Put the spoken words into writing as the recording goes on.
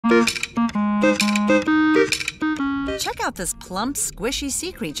Check out this plump, squishy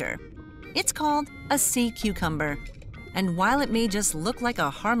sea creature. It's called a sea cucumber. And while it may just look like a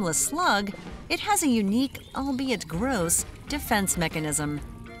harmless slug, it has a unique, albeit gross, defense mechanism.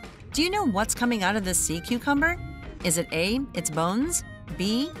 Do you know what's coming out of this sea cucumber? Is it A, its bones,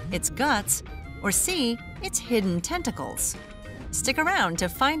 B, its guts, or C, its hidden tentacles? Stick around to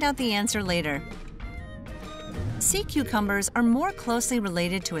find out the answer later. Sea cucumbers are more closely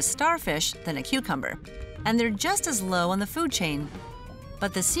related to a starfish than a cucumber, and they're just as low on the food chain.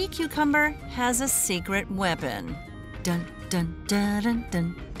 But the sea cucumber has a secret weapon. Dun, dun, dun, dun,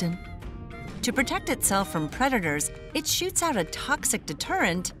 dun, dun. To protect itself from predators, it shoots out a toxic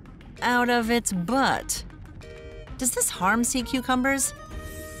deterrent out of its butt. Does this harm sea cucumbers?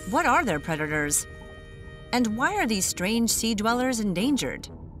 What are their predators? And why are these strange sea dwellers endangered?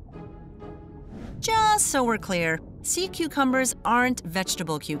 Just so we're clear, sea cucumbers aren't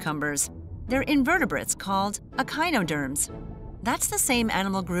vegetable cucumbers. They're invertebrates called echinoderms. That's the same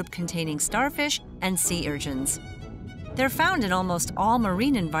animal group containing starfish and sea urchins. They're found in almost all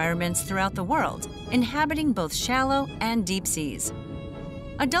marine environments throughout the world, inhabiting both shallow and deep seas.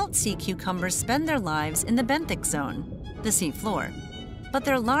 Adult sea cucumbers spend their lives in the benthic zone, the sea floor, but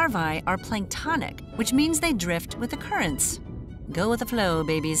their larvae are planktonic, which means they drift with the currents. Go with the flow,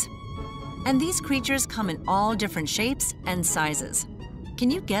 babies. And these creatures come in all different shapes and sizes.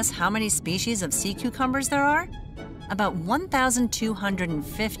 Can you guess how many species of sea cucumbers there are? About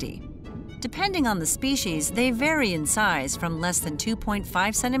 1,250. Depending on the species, they vary in size from less than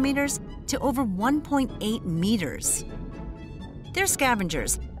 2.5 centimeters to over 1.8 meters. They're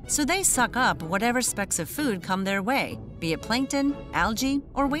scavengers, so they suck up whatever specks of food come their way, be it plankton, algae,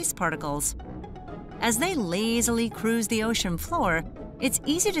 or waste particles. As they lazily cruise the ocean floor, it's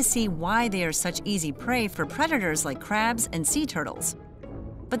easy to see why they are such easy prey for predators like crabs and sea turtles.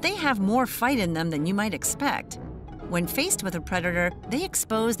 But they have more fight in them than you might expect. When faced with a predator, they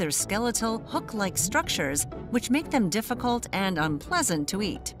expose their skeletal, hook-like structures, which make them difficult and unpleasant to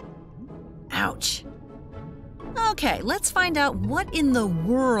eat. Ouch! Okay, let's find out what in the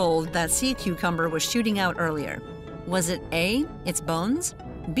world that sea cucumber was shooting out earlier. Was it A, its bones,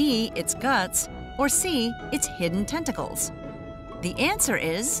 B, its guts, or C, its hidden tentacles? The answer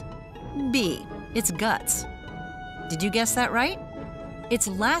is B, its guts. Did you guess that right? Its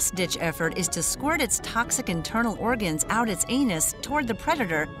last-ditch effort is to squirt its toxic internal organs out its anus toward the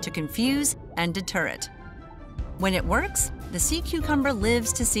predator to confuse and deter it. When it works, the sea cucumber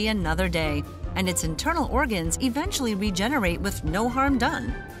lives to see another day, and its internal organs eventually regenerate with no harm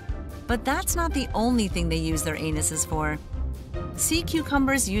done. But that's not the only thing they use their anuses for. Sea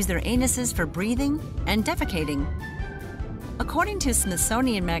cucumbers use their anuses for breathing and defecating. According to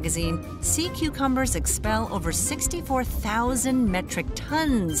Smithsonian Magazine, sea cucumbers expel over 64,000 metric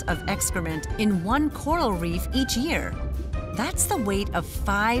tons of excrement in one coral reef each year. That's the weight of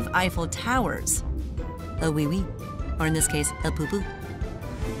 5 Eiffel Towers. A wee-wee, or in this case, a poo-poo.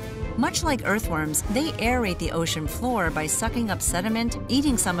 Much like earthworms, they aerate the ocean floor by sucking up sediment,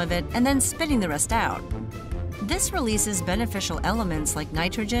 eating some of it, and then spitting the rest out. This releases beneficial elements like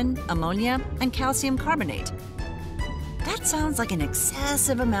nitrogen, ammonia, and calcium carbonate. That sounds like an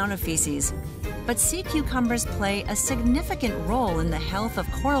excessive amount of feces, but sea cucumbers play a significant role in the health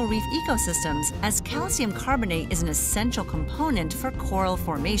of coral reef ecosystems, as calcium carbonate is an essential component for coral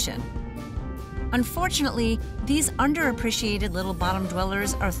formation. Unfortunately, these underappreciated little bottom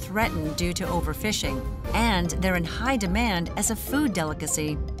dwellers are threatened due to overfishing, and they're in high demand as a food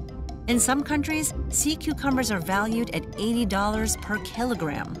delicacy. In some countries, sea cucumbers are valued at $80 per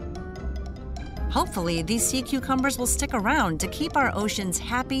kilogram. Hopefully, these sea cucumbers will stick around to keep our oceans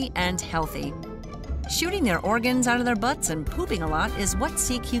happy and healthy. Shooting their organs out of their butts and pooping a lot is what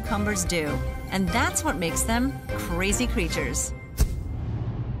sea cucumbers do, and that's what makes them crazy creatures.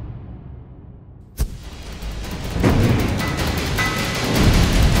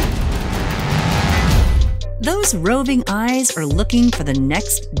 Those roving eyes are looking for the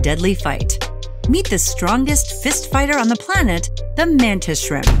next deadly fight. Meet the strongest fist fighter on the planet, the mantis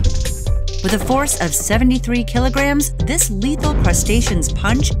shrimp. With a force of 73 kilograms, this lethal crustacean's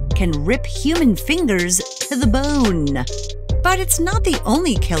punch can rip human fingers to the bone. But it's not the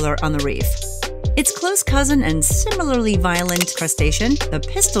only killer on the reef. Its close cousin and similarly violent crustacean, the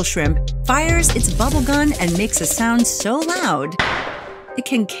pistol shrimp, fires its bubble gun and makes a sound so loud, it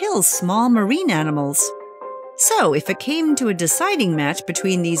can kill small marine animals. So, if it came to a deciding match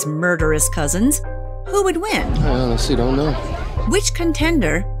between these murderous cousins, who would win? I honestly don't know. Which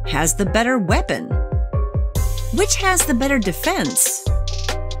contender has the better weapon? Which has the better defense?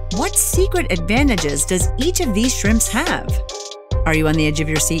 What secret advantages does each of these shrimps have? Are you on the edge of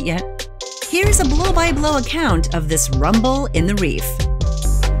your seat yet? Here's a blow-by-blow account of this rumble in the reef.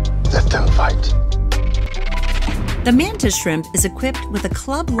 Let them fight. The mantis shrimp is equipped with a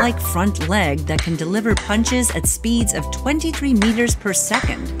club-like front leg that can deliver punches at speeds of 23 meters per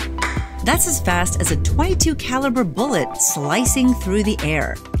second. That's as fast as a .22 caliber bullet slicing through the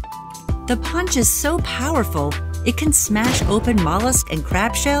air. The punch is so powerful, it can smash open mollusk and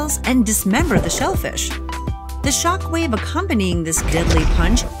crab shells and dismember the shellfish. The shock wave accompanying this deadly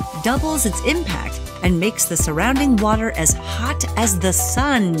punch doubles its impact and makes the surrounding water as hot as the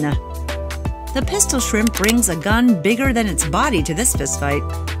sun. The pistol shrimp brings a gun bigger than its body to this fistfight.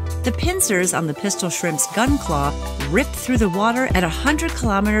 The pincers on the pistol shrimp's gun claw rip through the water at 100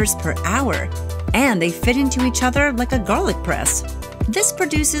 kilometers per hour, and they fit into each other like a garlic press. This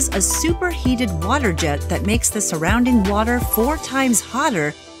produces a superheated water jet that makes the surrounding water 4 times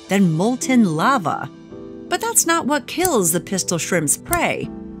hotter than molten lava. But that's not what kills the pistol shrimp's prey.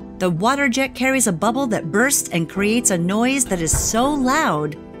 The water jet carries a bubble that bursts and creates a noise that is so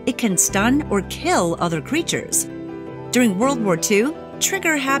loud it can stun or kill other creatures. During World War II,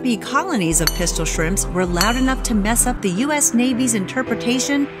 trigger-happy colonies of pistol shrimps were loud enough to mess up the U.S. Navy's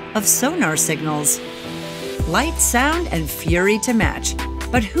interpretation of sonar signals. Light, sound, and fury to match.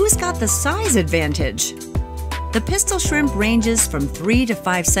 But who's got the size advantage? The pistol shrimp ranges from 3 to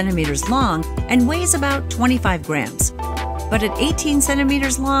 5 centimeters long and weighs about 25 grams. But at 18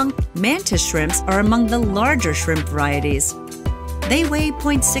 centimeters long, mantis shrimps are among the larger shrimp varieties. They weigh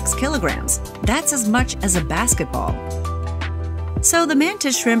 0.6 kilograms. That's as much as a basketball. So the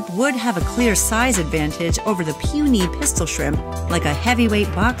mantis shrimp would have a clear size advantage over the puny pistol shrimp, like a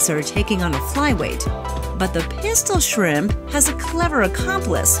heavyweight boxer taking on a flyweight. But the pistol shrimp has a clever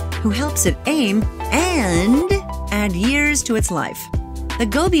accomplice who helps it aim and add years to its life. The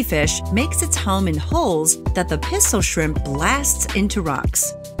goby fish makes its home in holes that the pistol shrimp blasts into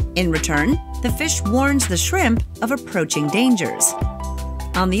rocks. In return, the fish warns the shrimp of approaching dangers.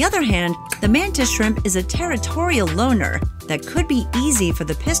 On the other hand, the mantis shrimp is a territorial loner that could be easy for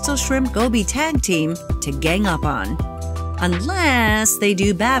the pistol shrimp goby tag team to gang up on. Unless they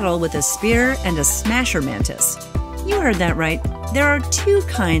do battle with a spear and a smasher mantis. You heard that right. There are 2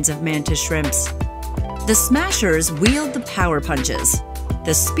 kinds of mantis shrimps. The smashers wield the power punches.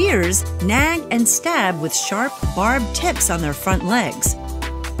 The spears nag and stab with sharp, barbed tips on their front legs.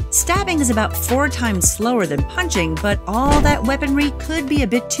 Stabbing is about 4 times slower than punching, but all that weaponry could be a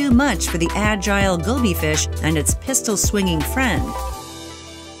bit too much for the agile goby fish and its pistol-swinging friend.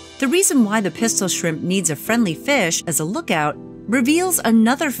 The reason why the pistol shrimp needs a friendly fish as a lookout reveals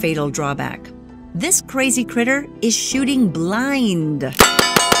another fatal drawback. This crazy critter is shooting blind.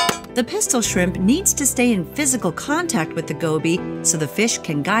 The pistol shrimp needs to stay in physical contact with the goby so the fish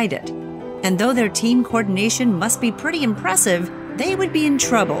can guide it. And though their team coordination must be pretty impressive, they would be in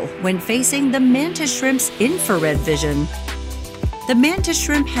trouble when facing the mantis shrimp's infrared vision. The mantis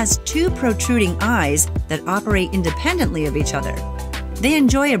shrimp has 2 protruding eyes that operate independently of each other. They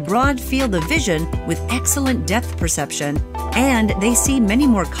enjoy a broad field of vision with excellent depth perception, and they see many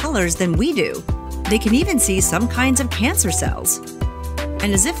more colors than we do. They can even see some kinds of cancer cells.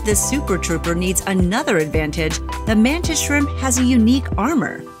 And as if this super trooper needs another advantage, the mantis shrimp has a unique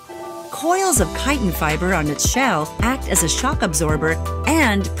armor. Coils of chitin fiber on its shell act as a shock absorber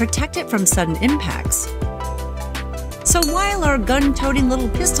and protect it from sudden impacts. So while our gun-toting little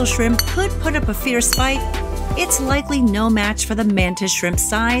pistol shrimp could put up a fierce fight, it's likely no match for the mantis shrimp's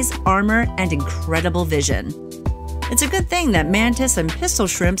size, armor, and incredible vision. It's a good thing that mantis and pistol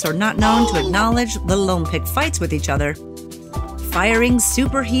shrimps are not known to acknowledge, let alone pick fights with each other. Firing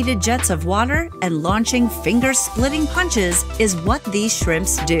superheated jets of water and launching finger-splitting punches is what these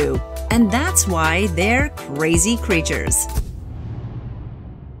shrimps do. And that's why they're crazy creatures.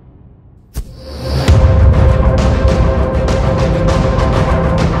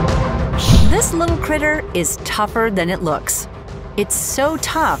 This little critter is tougher than it looks. It's so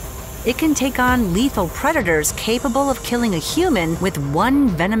tough, it can take on lethal predators capable of killing a human with one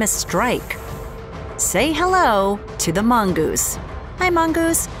venomous strike. Say hello to the mongoose. Hi,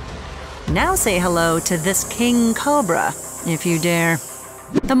 mongoose. Now say hello to this king cobra, if you dare.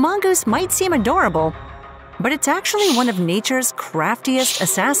 The mongoose might seem adorable, but it's actually one of nature's craftiest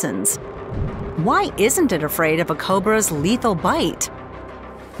assassins. Why isn't it afraid of a cobra's lethal bite?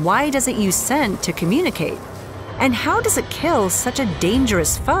 Why does it use scent to communicate? And how does it kill such a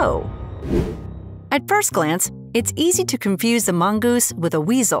dangerous foe? At first glance, it's easy to confuse the mongoose with a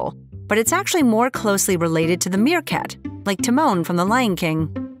weasel, but it's actually more closely related to the meerkat, like Timon from The Lion King.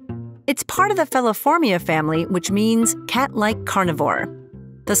 It's part of the Feliformia family, which means cat-like carnivore.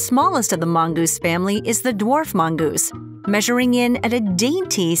 The smallest of the mongoose family is the dwarf mongoose, measuring in at a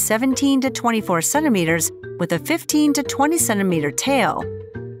dainty 17 to 24 centimeters with a 15 to 20 centimeter tail.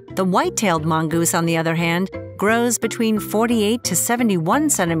 The white-tailed mongoose, on the other hand, grows between 48 to 71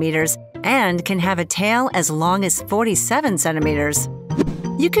 centimeters and can have a tail as long as 47 centimeters.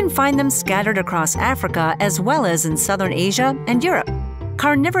 You can find them scattered across Africa as well as in southern Asia and Europe.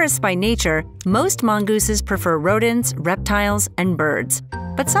 Carnivorous by nature, most mongooses prefer rodents, reptiles, and birds,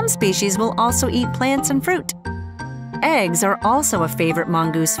 but some species will also eat plants and fruit. Eggs are also a favorite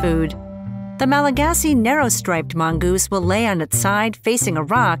mongoose food. The Malagasy narrow-striped mongoose will lay on its side facing a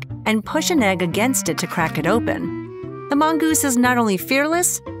rock and push an egg against it to crack it open. The mongoose is not only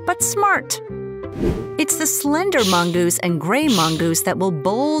fearless, but smart. It's the slender mongoose and gray mongoose that will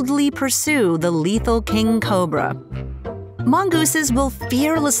boldly pursue the lethal king cobra. Mongooses will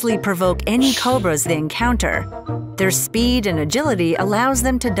fearlessly provoke any cobras they encounter. Their speed and agility allows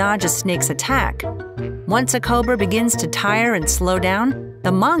them to dodge a snake's attack. Once a cobra begins to tire and slow down,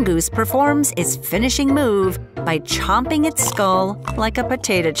 the mongoose performs its finishing move by chomping its skull like a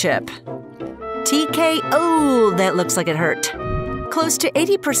potato chip. TKO, that looks like it hurt. Close to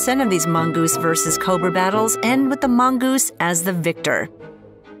 80% of these mongoose versus cobra battles end with the mongoose as the victor.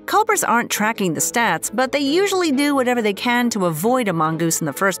 Cobras aren't tracking the stats, but they usually do whatever they can to avoid a mongoose in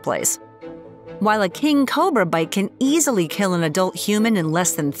the first place. While a king cobra bite can easily kill an adult human in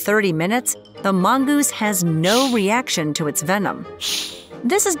less than 30 minutes, the mongoose has no reaction to its venom.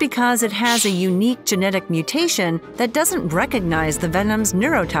 This is because it has a unique genetic mutation that doesn't recognize the venom's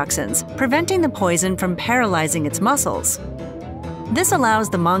neurotoxins, preventing the poison from paralyzing its muscles. This allows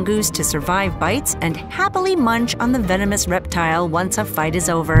the mongoose to survive bites and happily munch on the venomous reptile once a fight is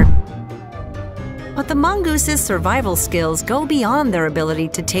over. But the mongoose's survival skills go beyond their ability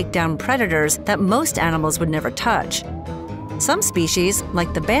to take down predators that most animals would never touch. Some species,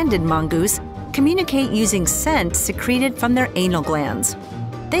 like the banded mongoose, communicate using scent secreted from their anal glands.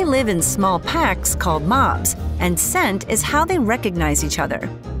 They live in small packs called mobs, and scent is how they recognize each other.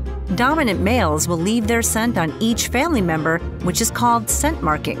 Dominant males will leave their scent on each family member, which is called scent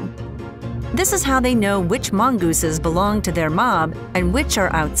marking. This is how they know which mongooses belong to their mob and which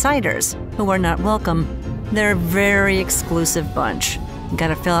are outsiders, who are not welcome. They're a very exclusive bunch. You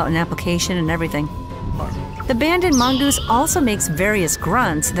gotta fill out an application and everything. The banded mongoose also makes various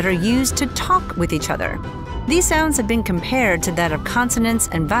grunts that are used to talk with each other. These sounds have been compared to that of consonants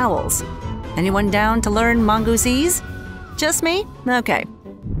and vowels. Anyone down to learn mongoosese? Just me? Okay.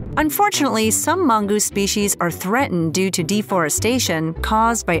 Unfortunately, some mongoose species are threatened due to deforestation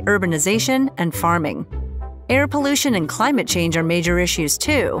caused by urbanization and farming. Air pollution and climate change are major issues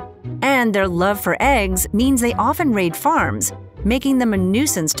too, and their love for eggs means they often raid farms, making them a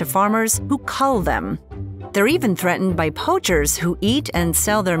nuisance to farmers who cull them. They're even threatened by poachers who eat and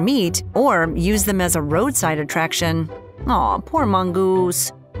sell their meat or use them as a roadside attraction. Aw, poor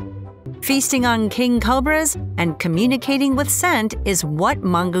mongoose. Feasting on king cobras and communicating with scent is what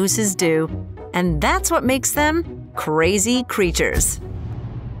mongooses do, and that's what makes them crazy creatures.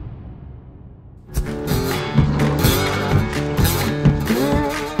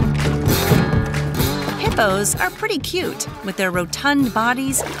 Hippos are pretty cute, with their rotund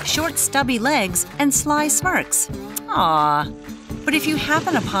bodies, short stubby legs, and sly smirks. Aww. But if you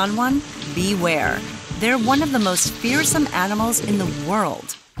happen upon one, beware. They're one of the most fearsome animals in the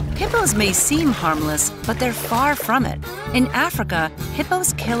world. Hippos may seem harmless, but they're far from it. In Africa,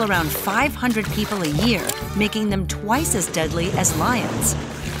 hippos kill around 500 people a year, making them twice as deadly as lions.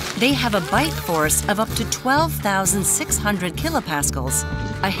 They have a bite force of up to 12,600 kilopascals.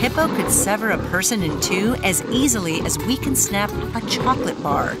 A hippo could sever a person in two as easily as we can snap a chocolate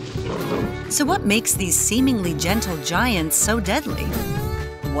bar. So what makes these seemingly gentle giants so deadly?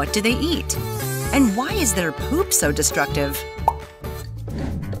 What do they eat? And why is their poop so destructive?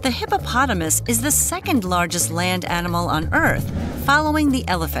 The hippopotamus is the second largest land animal on Earth, following the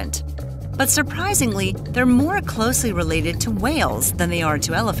elephant. But surprisingly, they're more closely related to whales than they are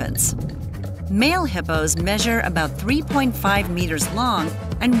to elephants. Male hippos measure about 3.5 meters long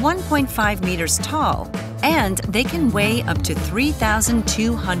and 1.5 meters tall, and they can weigh up to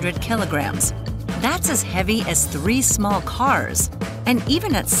 3,200 kilograms. That's as heavy as 3 small cars. And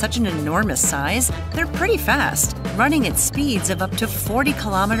even at such an enormous size, they're pretty fast, running at speeds of up to 40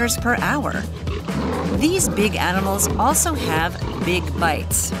 kilometers per hour. These big animals also have big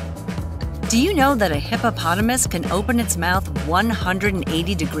bites. Do you know that a hippopotamus can open its mouth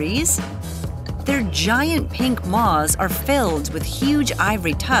 180 degrees? Their giant pink maws are filled with huge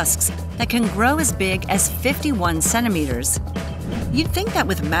ivory tusks that can grow as big as 51 centimeters. You'd think that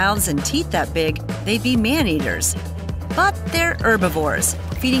with mouths and teeth that big, they'd be man-eaters. But they're herbivores,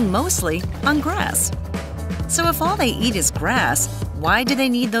 feeding mostly on grass. So if all they eat is grass, why do they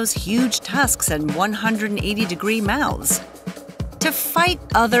need those huge tusks and 180-degree mouths? To fight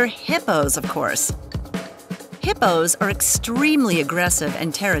other hippos, of course. Hippos are extremely aggressive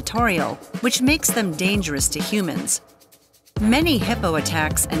and territorial, which makes them dangerous to humans. Many hippo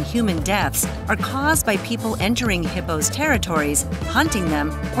attacks and human deaths are caused by people entering hippos' territories, hunting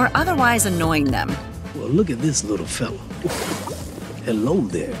them, or otherwise annoying them. Well, look at this little fella. Hello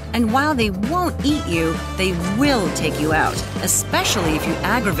there. And while they won't eat you, they will take you out, especially if you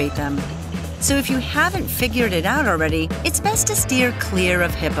aggravate them. So if you haven't figured it out already, it's best to steer clear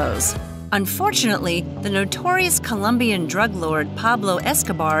of hippos. Unfortunately, the notorious Colombian drug lord Pablo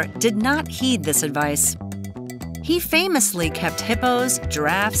Escobar did not heed this advice. He famously kept hippos,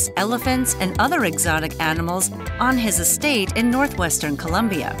 giraffes, elephants, and other exotic animals on his estate in northwestern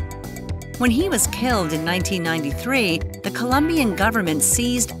Colombia. When he was killed in 1993, the Colombian government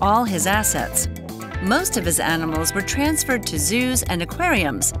seized all his assets. Most of his animals were transferred to zoos and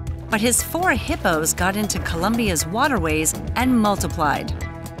aquariums, but his 4 hippos got into Colombia's waterways and multiplied.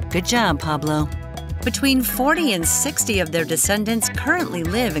 Good job, Pablo. Between 40 and 60 of their descendants currently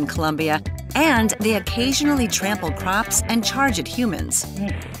live in Colombia, and they occasionally trample crops and charge at humans.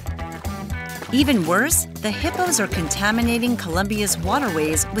 Even worse, the hippos are contaminating Colombia's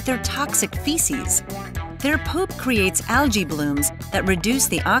waterways with their toxic feces. Their poop creates algae blooms that reduce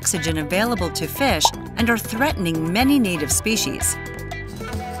the oxygen available to fish and are threatening many native species.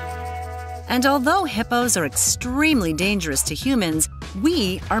 And although hippos are extremely dangerous to humans,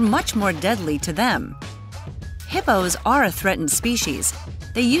 we are much more deadly to them. Hippos are a threatened species.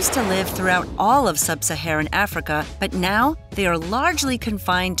 They used to live throughout all of sub-Saharan Africa, but now they are largely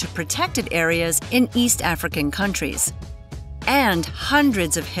confined to protected areas in East African countries. And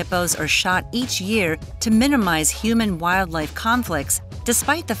hundreds of hippos are shot each year to minimize human-wildlife conflicts,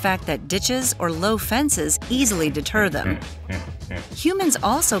 despite the fact that ditches or low fences easily deter them. Humans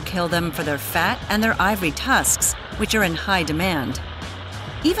also kill them for their fat and their ivory tusks, which are in high demand.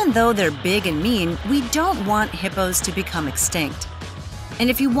 Even though they're big and mean, we don't want hippos to become extinct. And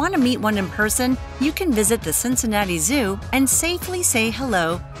if you want to meet one in person, you can visit the Cincinnati Zoo and safely say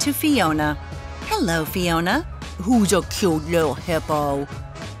hello to Fiona. Hello, Fiona. Who's a cute little hippo?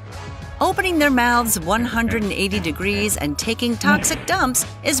 Opening their mouths 180 degrees and taking toxic dumps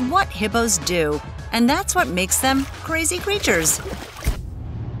is what hippos do, and that's what makes them crazy creatures.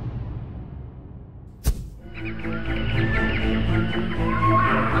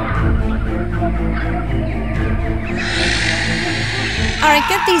 All right,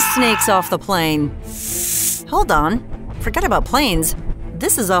 get these snakes off the plane. Hold on, forget about planes.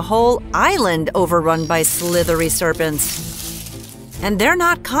 This is a whole island overrun by slithery serpents. And they're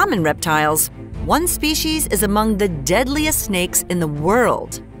not common reptiles. One species is among the deadliest snakes in the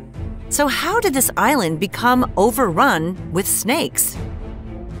world. So how did this island become overrun with snakes?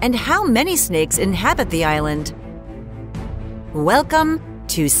 And how many snakes inhabit the island? Welcome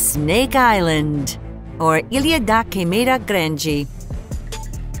to Snake Island, or Ilha da Queimada Grande.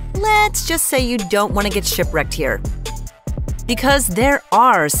 Let's just say you don't want to get shipwrecked here. Because there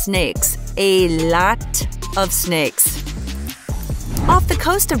are snakes, a lot of snakes. Off the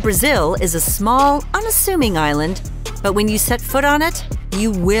coast of Brazil is a small, unassuming island, but when you set foot on it,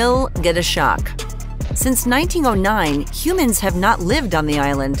 you will get a shock. Since 1909, humans have not lived on the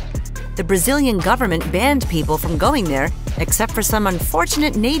island. The Brazilian government banned people from going there, except for some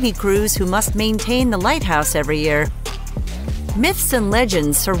unfortunate Navy crews who must maintain the lighthouse every year. Myths and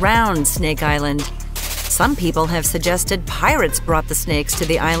legends surround Snake Island. Some people have suggested pirates brought the snakes to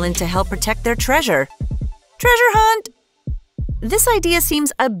the island to help protect their treasure. Treasure hunt! This idea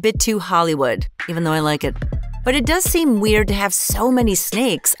seems a bit too Hollywood, even though I like it. But it does seem weird to have so many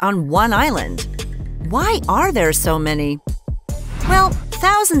snakes on one island. Why are there so many? Well,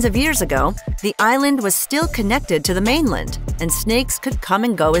 thousands of years ago, the island was still connected to the mainland, and snakes could come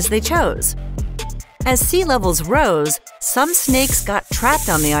and go as they chose. As sea levels rose, some snakes got trapped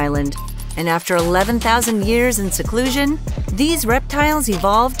on the island, and after 11,000 years in seclusion, these reptiles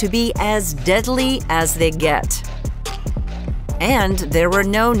evolved to be as deadly as they get. And there were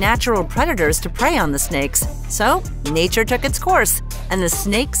no natural predators to prey on the snakes, so nature took its course, and the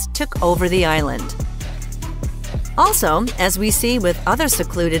snakes took over the island. Also, as we see with other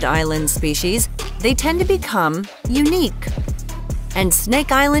secluded island species, they tend to become unique. And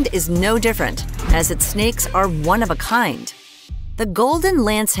Snake Island is no different, as its snakes are one of a kind. The golden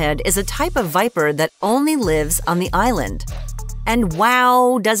lancehead is a type of viper that only lives on the island. And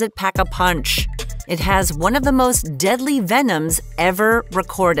wow, does it pack a punch! It has one of the most deadly venoms ever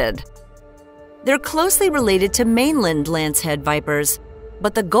recorded. They're closely related to mainland lancehead vipers.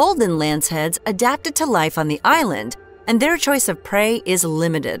 But the golden lanceheads adapted to life on the island, and their choice of prey is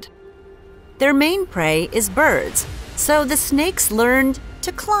limited. Their main prey is birds, so the snakes learned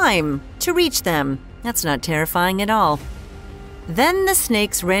to climb to reach them. That's not terrifying at all. Then the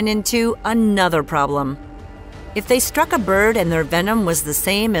snakes ran into another problem. If they struck a bird and their venom was the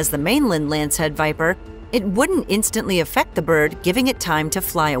same as the mainland lancehead viper, it wouldn't instantly affect the bird, giving it time to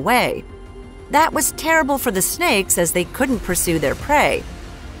fly away. That was terrible for the snakes as they couldn't pursue their prey.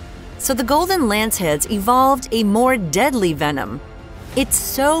 So the golden lanceheads evolved a more deadly venom. It's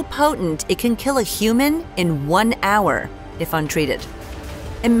so potent it can kill a human in 1 hour if untreated.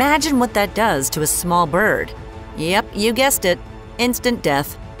 Imagine what that does to a small bird. Yep, you guessed it, instant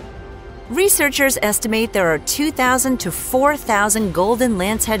death. Researchers estimate there are 2,000 to 4,000 golden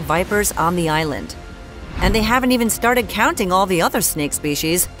lancehead vipers on the island. And they haven't even started counting all the other snake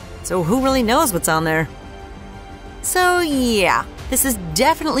species, so who really knows what's on there? So yeah, this is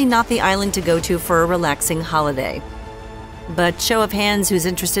definitely not the island to go to for a relaxing holiday. But show of hands, who's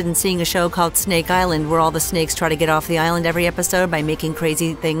interested in seeing a show called Snake Island where all the snakes try to get off the island every episode by making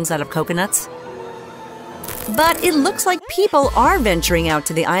crazy things out of coconuts? But it looks like people are venturing out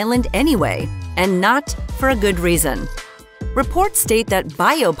to the island anyway, and not for a good reason. Reports state that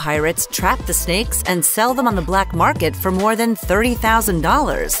biopirates trap the snakes and sell them on the black market for more than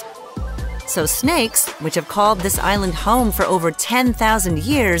 $30,000. So snakes, which have called this island home for over 10,000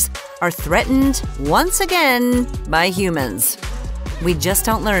 years, are threatened once again by humans. We just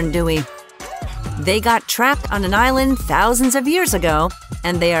don't learn, do we? They got trapped on an island thousands of years ago,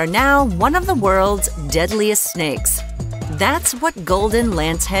 and they are now one of the world's deadliest snakes. That's what golden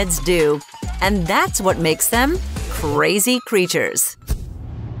lanceheads do, and that's what makes them crazy creatures.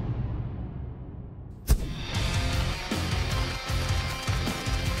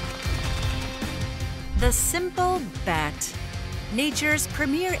 The simple bat, nature's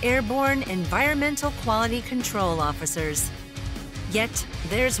premier airborne environmental quality control officers. Yet,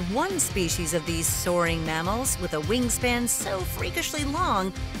 there's one species of these soaring mammals with a wingspan so freakishly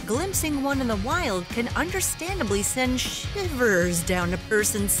long, glimpsing one in the wild can understandably send shivers down a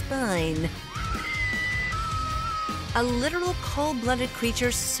person's spine. A literal cold-blooded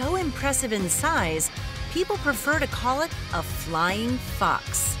creature so impressive in size, people prefer to call it a flying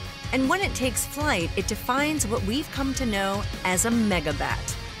fox. And when it takes flight, it defines what we've come to know as a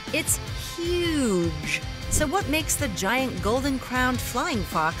megabat. It's huge. So what makes the giant golden-crowned flying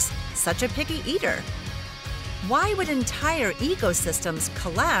fox such a picky eater? Why would entire ecosystems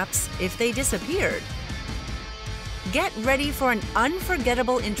collapse if they disappeared? Get ready for an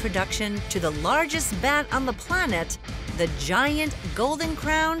unforgettable introduction to the largest bat on the planet, the giant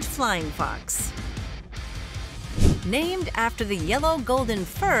golden-crowned flying fox. Named after the yellow golden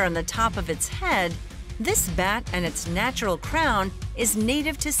fur on the top of its head, this bat and its natural crown is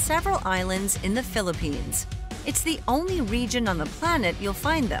native to several islands in the Philippines. It's the only region on the planet you'll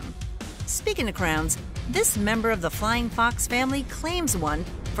find them. Speaking of crowns, this member of the flying fox family claims one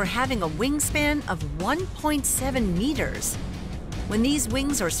for having a wingspan of 1.7 meters. When these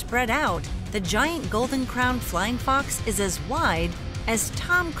wings are spread out, the giant golden-crowned flying fox is as wide as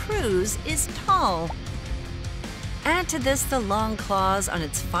Tom Cruise is tall. Add to this the long claws on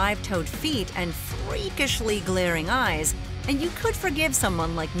its 5-toed feet and freakishly glaring eyes, and you could forgive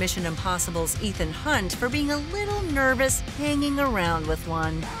someone like Mission Impossible's Ethan Hunt for being a little nervous hanging around with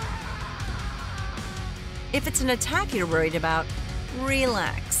one. If it's an attack you're worried about,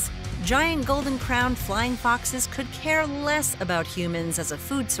 relax. Giant golden-crowned flying foxes could care less about humans as a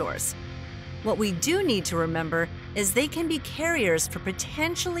food source. What we do need to remember is they can be carriers for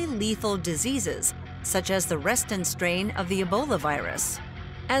potentially lethal diseases, such as the Reston strain of the Ebola virus.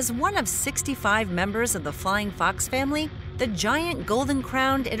 As one of 65 members of the flying fox family, the giant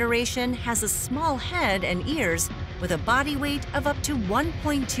golden-crowned iteration has a small head and ears with a body weight of up to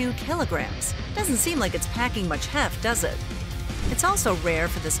 1.2 kilograms. Doesn't seem like it's packing much heft, does it? It's also rare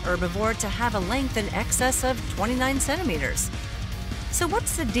for this herbivore to have a length in excess of 29 centimeters. So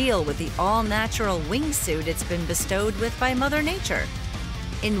what's the deal with the all-natural wingsuit it's been bestowed with by Mother Nature?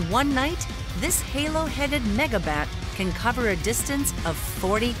 In one night, this halo-headed megabat can cover a distance of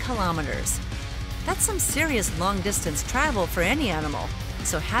 40 kilometers. That's some serious long-distance travel for any animal,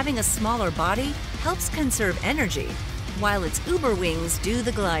 so having a smaller body helps conserve energy, while its uber wings do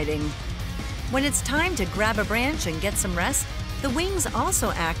the gliding. When it's time to grab a branch and get some rest, the wings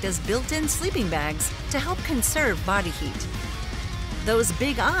also act as built-in sleeping bags to help conserve body heat. Those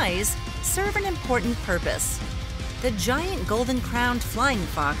big eyes serve an important purpose. The giant golden-crowned flying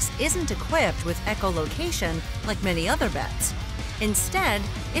fox isn't equipped with echolocation like many other bats. Instead,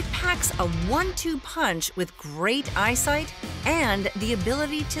 it packs a 1-2 punch with great eyesight and the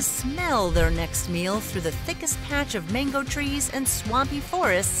ability to smell their next meal through the thickest patch of mango trees and swampy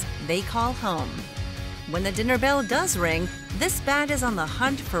forests they call home. When the dinner bell does ring, this bat is on the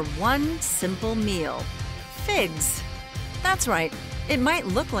hunt for one simple meal: figs. That's right, it might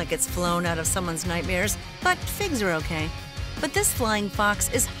look like it's flown out of someone's nightmares, but figs are okay. But this flying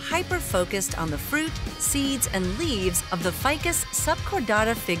fox is hyper-focused on the fruit, seeds, and leaves of the Ficus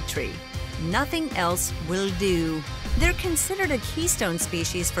subcordata fig tree. Nothing else will do. They're considered a keystone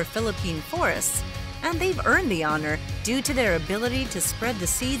species for Philippine forests, and they've earned the honor due to their ability to spread the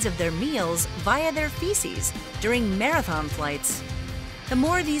seeds of their meals via their feces during marathon flights. The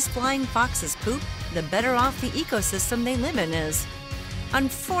more these flying foxes poop, the better off the ecosystem they live in is.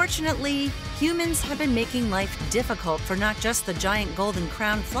 Unfortunately, humans have been making life difficult for not just the giant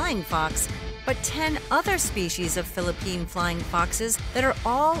golden-crowned flying fox, but 10 other species of Philippine flying foxes that are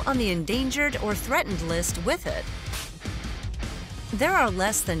all on the endangered or threatened list with it. There are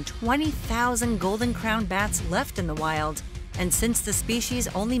less than 20,000 golden-crowned bats left in the wild, and since the species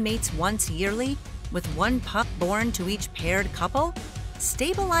only mates once yearly, with one pup born to each paired couple,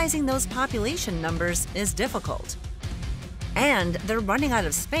 stabilizing those population numbers is difficult. And they're running out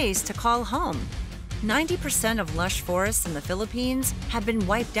of space to call home. 90% of lush forests in the Philippines have been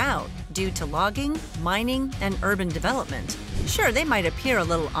wiped out due to logging, mining, and urban development. Sure, they might appear a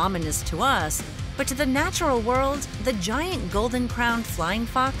little ominous to us, but to the natural world, the giant golden-crowned flying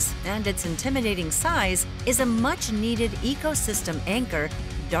fox and its intimidating size is a much-needed ecosystem anchor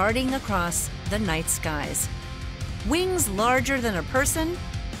darting across the night skies. Wings larger than a person,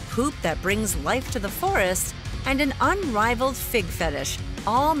 poop that brings life to the forest, and an unrivaled fig fetish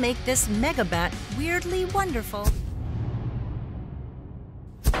all make this megabat weirdly wonderful.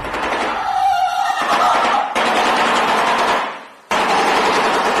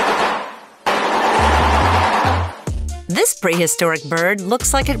 This prehistoric bird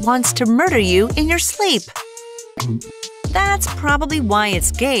looks like it wants to murder you in your sleep. That's probably why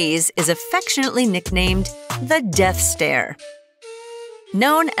its gaze is affectionately nicknamed the death stare.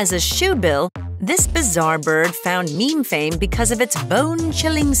 Known as a shoebill, this bizarre bird found meme fame because of its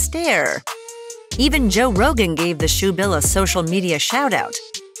bone-chilling stare. Even Joe Rogan gave the shoebill a social media shout-out.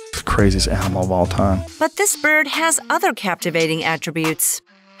 The craziest animal of all time. But this bird has other captivating attributes.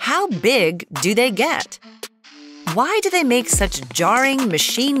 How big do they get? Why do they make such jarring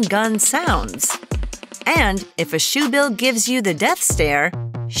machine gun sounds? And if a shoebill gives you the death stare,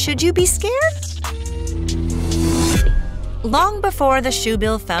 should you be scared? Long before the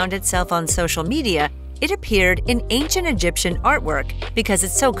shoebill found itself on social media, it appeared in ancient Egyptian artwork because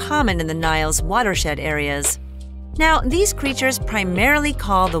it's so common in the Nile's watershed areas. Now, these creatures primarily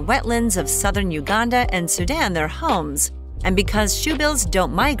call the wetlands of southern Uganda and Sudan their homes, and because shoebills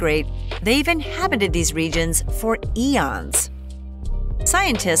don't migrate, they've inhabited these regions for eons.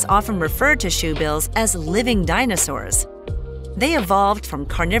 Scientists often refer to shoebills as living dinosaurs. They evolved from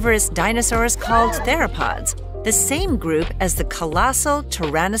carnivorous dinosaurs called theropods, the same group as the colossal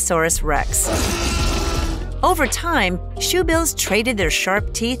Tyrannosaurus rex. Over time, shoebills traded their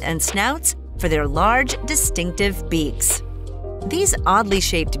sharp teeth and snouts for their large, distinctive beaks. These oddly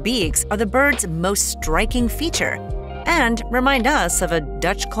shaped beaks are the bird's most striking feature and remind us of a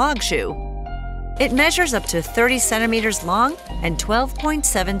Dutch clog shoe. It measures up to 30 centimeters long and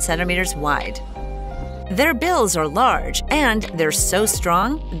 12.7 centimeters wide. Their bills are large, and they're so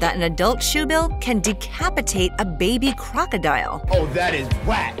strong that an adult shoebill can decapitate a baby crocodile. Oh, that is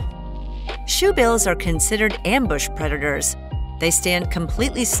whack! Shoebills are considered ambush predators. They stand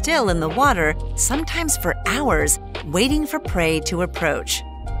completely still in the water, sometimes for hours, waiting for prey to approach.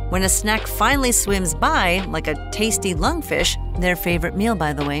 When a snack finally swims by, like a tasty lungfish, their favorite meal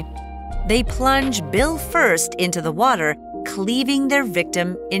by the way, they plunge bill first into the water, cleaving their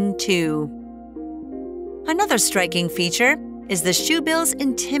victim in two. Another striking feature is the shoebill's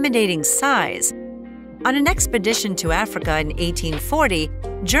intimidating size. On an expedition to Africa in 1840,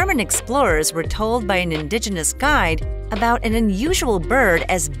 German explorers were told by an indigenous guide about an unusual bird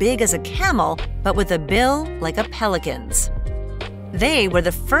as big as a camel, but with a bill like a pelican's. They were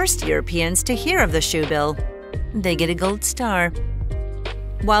the first Europeans to hear of the shoebill. They get a gold star.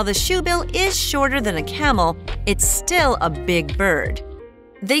 While the shoebill is shorter than a camel, it's still a big bird.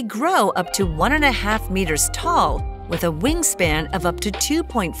 They grow up to 1.5 meters tall, with a wingspan of up to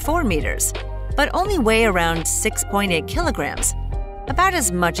 2.4 meters, but only weigh around 6.8 kilograms, about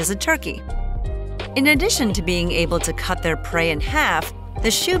as much as a turkey. In addition to being able to cut their prey in half, the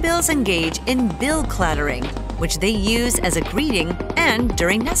shoebills engage in bill clattering, which they use as a greeting and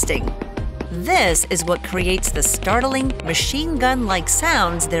during nesting. This is what creates the startling, machine gun-like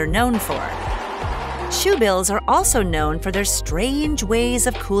sounds they're known for. Shoebills are also known for their strange ways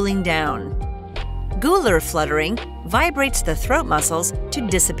of cooling down. Gular fluttering vibrates the throat muscles to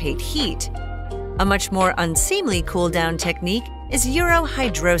dissipate heat. A much more unseemly cool-down technique is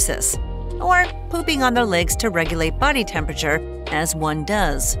urohydrosis, or pooping on their legs to regulate body temperature, as one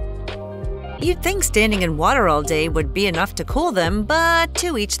does. You'd think standing in water all day would be enough to cool them, but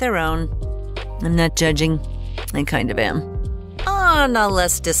to each their own. I'm not judging. I kind of am. On a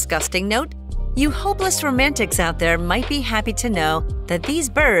less disgusting note, you hopeless romantics out there might be happy to know that these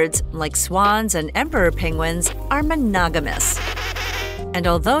birds, like swans and emperor penguins, are monogamous. And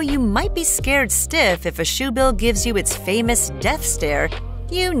although you might be scared stiff if a shoebill gives you its famous death stare,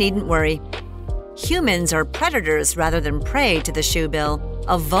 you needn't worry. Humans are predators rather than prey to the shoebill,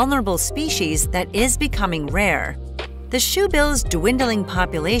 a vulnerable species that is becoming rare. The shoebill's dwindling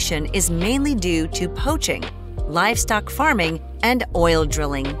population is mainly due to poaching, livestock farming, and oil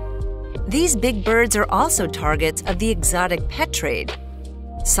drilling. These big birds are also targets of the exotic pet trade.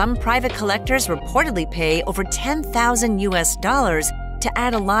 Some private collectors reportedly pay over $10,000 to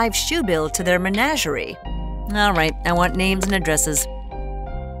add a live shoebill to their menagerie. All right, I want names and addresses.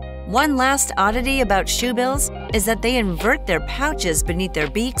 One last oddity about shoebills is that they invert their pouches beneath their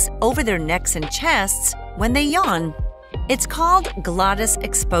beaks over their necks and chests when they yawn. It's called glottis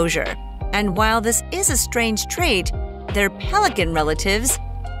exposure, and while this is a strange trait, their pelican relatives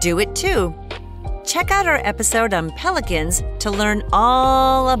do it too. Check out our episode on pelicans to learn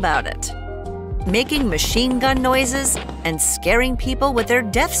all about it. Making machine gun noises and scaring people with their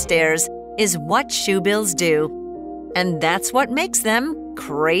death stares is what shoebills do. And that's what makes them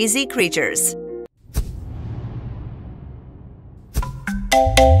crazy creatures.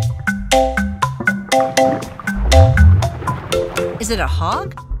 Is it a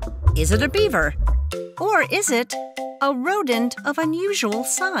hog? Is it a beaver? Or is it a rodent of unusual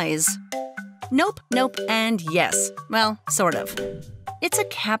size? Nope, nope, and yes. Well, sort of. It's a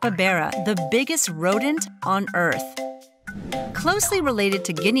capybara, the biggest rodent on Earth. Closely related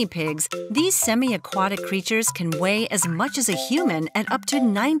to guinea pigs, these semi-aquatic creatures can weigh as much as a human at up to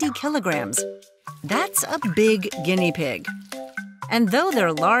 90 kilograms. That's a big guinea pig. And though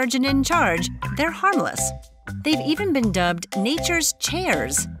they're large and in charge, they're harmless. They've even been dubbed nature's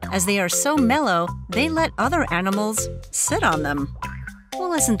chairs, as they are so mellow, they let other animals sit on them.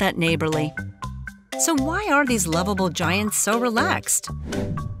 Well, isn't that neighborly? So why are these lovable giants so relaxed?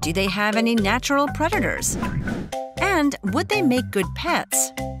 Do they have any natural predators? And would they make good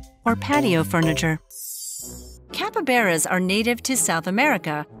pets or patio furniture? Capybaras are native to South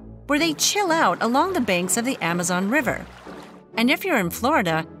America, where they chill out along the banks of the Amazon River. And if you're in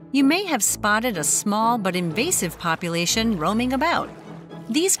Florida, you may have spotted a small but invasive population roaming about.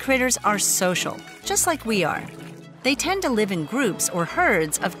 These critters are social, just like we are. They tend to live in groups or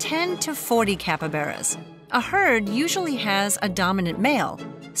herds of 10 to 40 capybaras. A herd usually has a dominant male,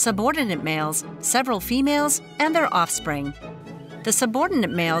 subordinate males, several females, and their offspring. The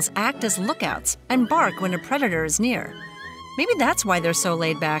subordinate males act as lookouts and bark when a predator is near. Maybe that's why they're so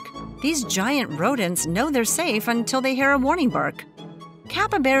laid back. These giant rodents know they're safe until they hear a warning bark.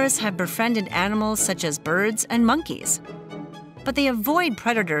 Capybaras have befriended animals such as birds and monkeys. But they avoid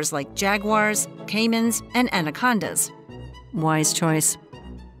predators like jaguars, caimans, and anacondas. Wise choice.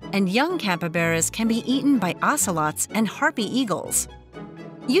 And young capybaras can be eaten by ocelots and harpy eagles.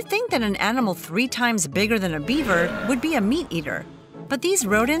 You'd think that an animal 3 times bigger than a beaver would be a meat eater, but these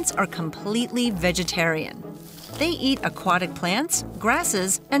rodents are completely vegetarian. They eat aquatic plants,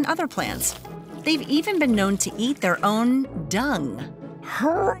 grasses, and other plants. They've even been known to eat their own dung.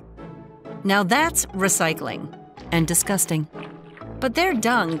 Now that's recycling and disgusting. But their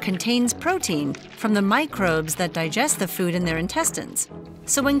dung contains protein from the microbes that digest the food in their intestines.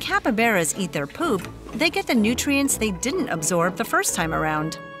 So when capybaras eat their poop, they get the nutrients they didn't absorb the first time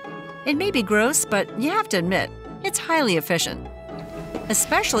around. It may be gross, but you have to admit, it's highly efficient.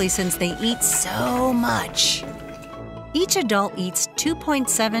 Especially since they eat so much. Each adult eats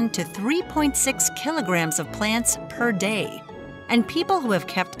 2.7 to 3.6 kilograms of plants per day. And people who have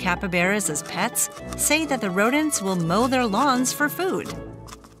kept capybaras as pets say that the rodents will mow their lawns for food.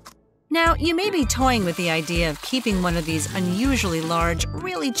 Now, you may be toying with the idea of keeping one of these unusually large,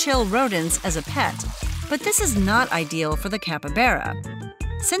 really chill rodents as a pet, but this is not ideal for the capybara.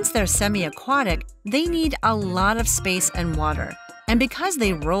 Since they're semi-aquatic, they need a lot of space and water. And because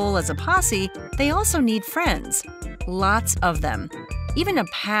they roll as a posse, they also need friends. Lots of them. Even a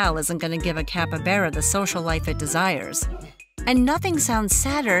pal isn't going to give a capybara the social life it desires. And nothing sounds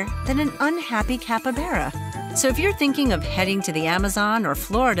sadder than an unhappy capybara. So if you're thinking of heading to the Amazon or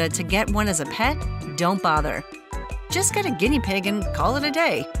Florida to get one as a pet, don't bother. Just get a guinea pig and call it a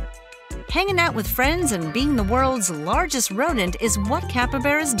day. Hanging out with friends and being the world's largest rodent is what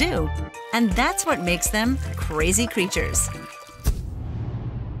capybaras do. And that's what makes them crazy creatures.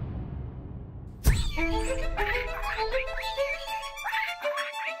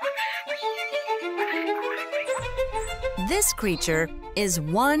 This creature is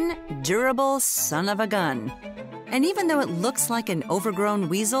one durable son of a gun. And even though it looks like an overgrown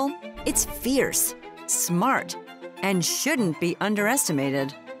weasel, it's fierce, smart, and shouldn't be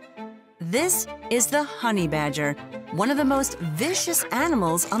underestimated. This is the honey badger, one of the most vicious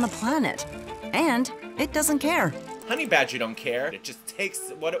animals on the planet. And it doesn't care. Honey badger don't care. It just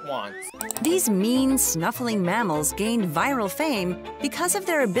takes what it wants. These mean, snuffling mammals gained viral fame because of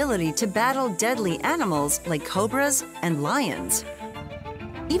their ability to battle deadly animals like cobras and lions.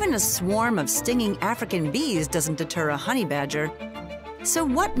 Even a swarm of stinging African bees doesn't deter a honey badger. So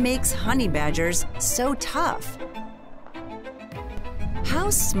what makes honey badgers so tough? How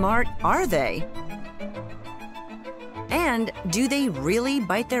smart are they? And do they really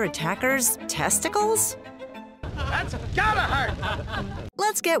bite their attackers' testicles? That's gotta hurt!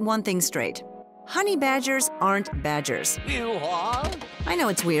 Let's get one thing straight. Honey badgers aren't badgers. You are? I know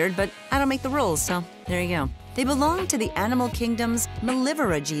it's weird, but I don't make the rules, so there you go. They belong to the animal kingdom's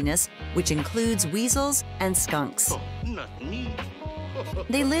Mellivora genus, which includes weasels and skunks. Not me.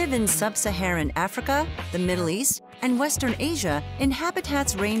 They live in sub-Saharan Africa, the Middle East, and Western Asia in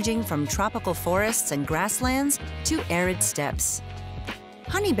habitats ranging from tropical forests and grasslands to arid steppes.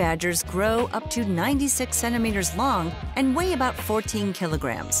 Honey badgers grow up to 96 centimeters long and weigh about 14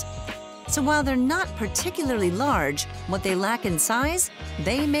 kilograms. So while they're not particularly large, what they lack in size,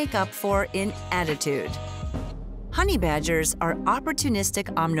 they make up for in attitude. Honey badgers are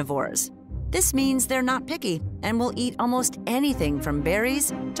opportunistic omnivores. This means they're not picky and will eat almost anything from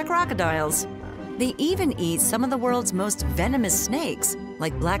berries to crocodiles. They even eat some of the world's most venomous snakes,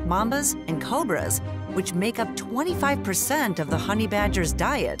 like black mambas and cobras, which make up 25% of the honey badger's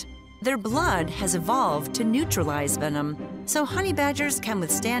diet. Their blood has evolved to neutralize venom, so honey badgers can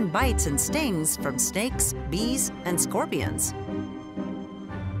withstand bites and stings from snakes, bees, and scorpions.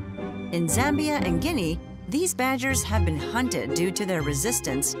 In Zambia and Guinea, these badgers have been hunted due to their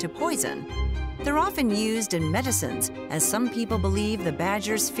resistance to poison. They're often used in medicines, as some people believe the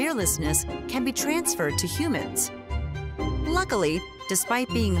badger's fearlessness can be transferred to humans. Luckily, despite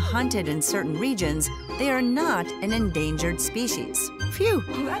being hunted in certain regions, they are not an endangered species. Phew!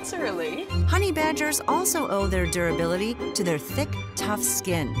 That's early. Honey badgers also owe their durability to their thick, tough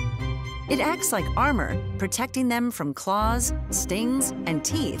skin. It acts like armor, protecting them from claws, stings, and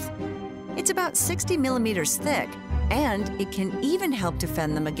teeth. It's about 60 millimeters thick, and it can even help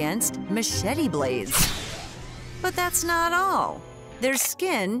defend them against machete blades. But that's not all. Their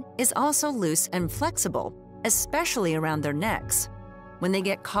skin is also loose and flexible, especially around their necks. When they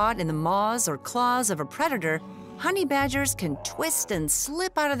get caught in the maws or claws of a predator, honey badgers can twist and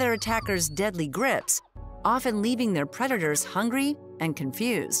slip out of their attackers' deadly grips, often leaving their predators hungry and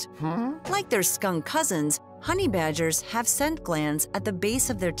confused. Like their skunk cousins, honey badgers have scent glands at the base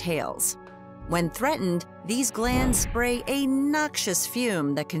of their tails. When threatened, these glands spray a noxious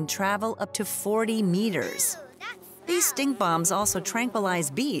fume that can travel up to 40 meters. These stink bombs also tranquilize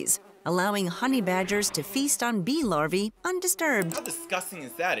bees, allowing honey badgers to feast on bee larvae undisturbed. How disgusting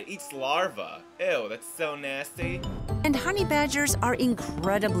is that? It eats larvae. Ew, that's so nasty. And honey badgers are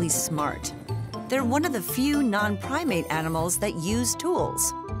incredibly smart. They're one of the few non-primate animals that use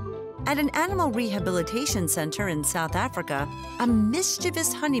tools. At an animal rehabilitation center in South Africa, a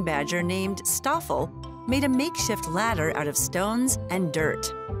mischievous honey badger named Stoffel made a makeshift ladder out of stones and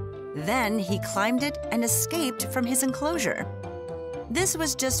dirt. Then he climbed it and escaped from his enclosure. This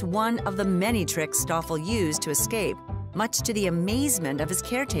was just one of the many tricks Stoffel used to escape, much to the amazement of his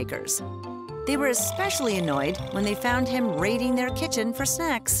caretakers. They were especially annoyed when they found him raiding their kitchen for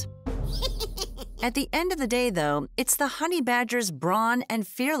snacks. At the end of the day, though, it's the honey badger's brawn and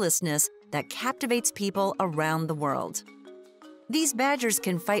fearlessness that captivates people around the world. These badgers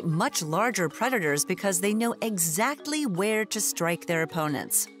can fight much larger predators because they know exactly where to strike their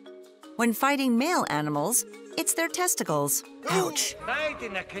opponents. When fighting male animals, it's their testicles. Ouch!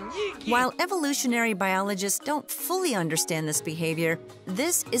 While evolutionary biologists don't fully understand this behavior,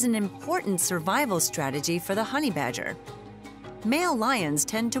 this is an important survival strategy for the honey badger. Male lions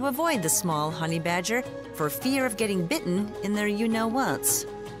tend to avoid the small honey badger for fear of getting bitten in their you-know-whats.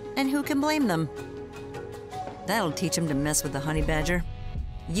 And who can blame them? That'll teach them to mess with the honey badger.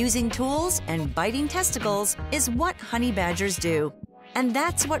 Using tools and biting testicles is what honey badgers do. And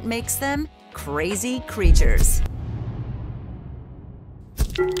that's what makes them crazy creatures.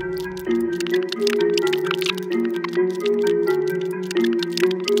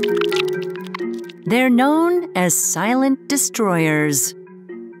 They're known as silent destroyers.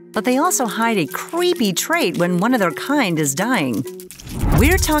 But they also hide a creepy trait when one of their kind is dying.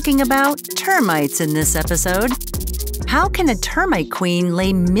 We're talking about termites in this episode. How can a termite queen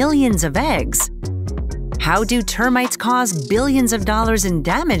lay millions of eggs? How do termites cause billions of dollars in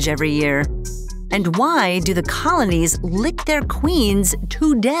damage every year? And why do the colonies lick their queens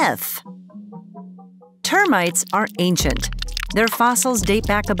to death? Termites are ancient. Their fossils date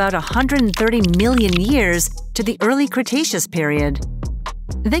back about 130 million years to the early Cretaceous period.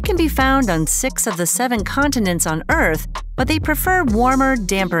 They can be found on 6 of the 7 continents on Earth, but they prefer warmer,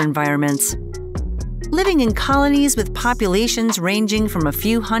 damper environments. Living in colonies with populations ranging from a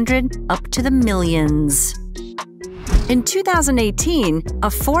few hundred up to the millions. In 2018, a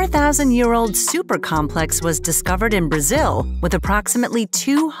 4,000-year-old supercomplex was discovered in Brazil with approximately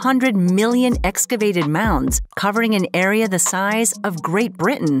 200 million excavated mounds covering an area the size of Great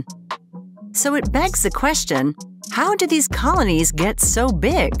Britain. So it begs the question, how do these colonies get so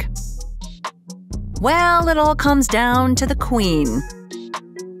big? Well, it all comes down to the queen.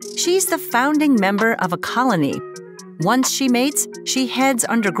 She's the founding member of a colony. Once she mates, she heads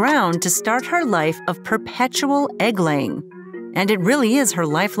underground to start her life of perpetual egg-laying. And it really is her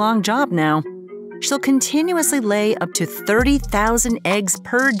lifelong job now. She'll continuously lay up to 30,000 eggs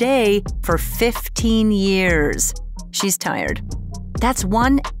per day for 15 years. She's tired. That's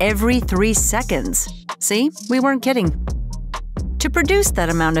 1 every 3 seconds. See, we weren't kidding. To produce that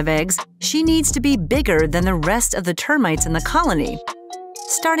amount of eggs, she needs to be bigger than the rest of the termites in the colony.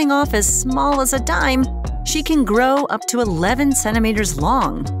 Starting off as small as a dime, she can grow up to 11 centimeters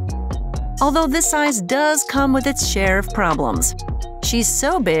long. Although this size does come with its share of problems. She's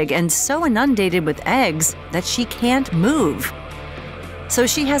so big and so inundated with eggs that she can't move. So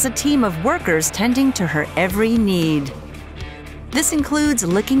she has a team of workers tending to her every need. This includes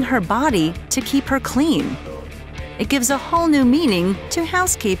licking her body to keep her clean. It gives a whole new meaning to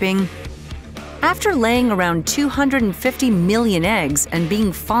housekeeping. After laying around 250 million eggs and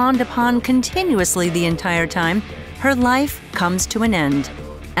being fawned upon continuously the entire time, her life comes to an end.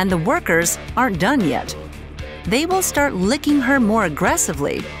 And the workers aren't done yet. They will start licking her more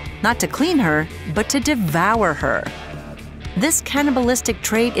aggressively, not to clean her, but to devour her. This cannibalistic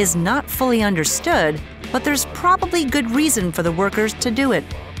trait is not fully understood, but there's probably good reason for the workers to do it.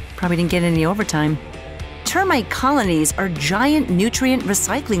 Probably didn't get any overtime. Termite colonies are giant nutrient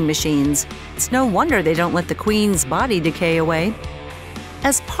recycling machines. It's no wonder they don't let the queen's body decay away.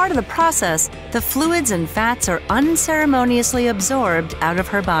 As part of the process, the fluids and fats are unceremoniously absorbed out of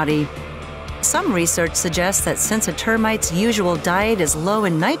her body. Some research suggests that since a termite's usual diet is low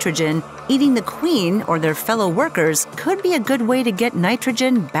in nitrogen, eating the queen or their fellow workers could be a good way to get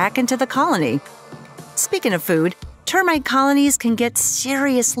nitrogen back into the colony. Speaking of food, termite colonies can get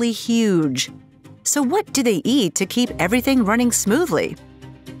seriously huge. So what do they eat to keep everything running smoothly?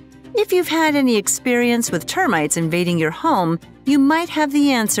 If you've had any experience with termites invading your home, you might have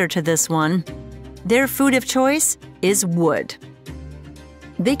the answer to this one. Their food of choice is wood.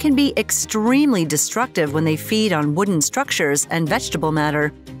 They can be extremely destructive when they feed on wooden structures and vegetable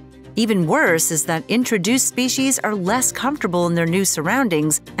matter. Even worse is that introduced species are less comfortable in their new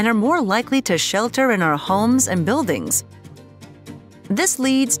surroundings and are more likely to shelter in our homes and buildings. This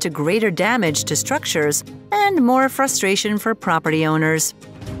leads to greater damage to structures and more frustration for property owners.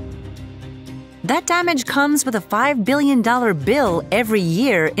 That damage comes with a $5 billion bill every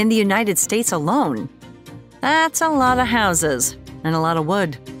year in the United States alone. That's a lot of houses and a lot of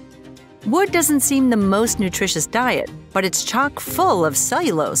wood. Wood doesn't seem the most nutritious diet, but it's chock full of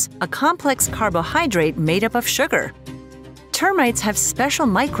cellulose, a complex carbohydrate made up of sugar. Termites have special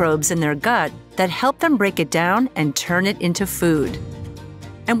microbes in their gut that help them break it down and turn it into food.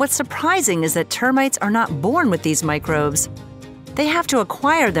 And what's surprising is that termites are not born with these microbes. They have to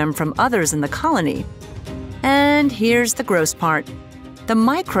acquire them from others in the colony. And here's the gross part. The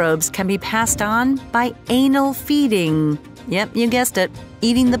microbes can be passed on by anal feeding. Yep, you guessed it,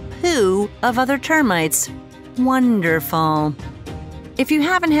 eating the poo of other termites. Wonderful. If you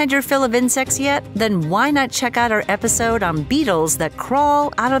haven't had your fill of insects yet, then why not check out our episode on beetles that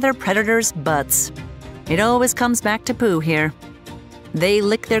crawl out of their predators' butts? It always comes back to poo here. They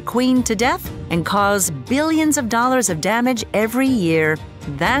lick their queen to death and cause billions of dollars of damage every year.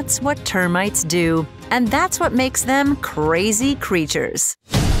 That's what termites do, and that's what makes them crazy creatures.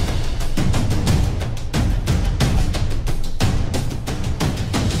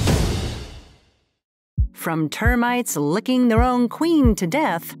 From termites licking their own queen to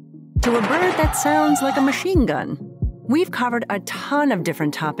death, to a bird that sounds like a machine gun. We've covered a ton of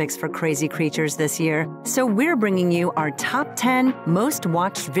different topics for crazy creatures this year, so we're bringing you our top 10 most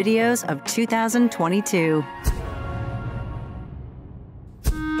watched videos of 2022.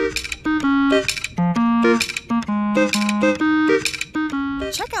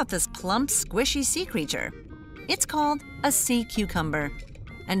 Check out this plump, squishy sea creature. It's called a sea cucumber.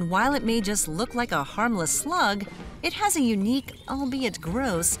 And while it may just look like a harmless slug, it has a unique, albeit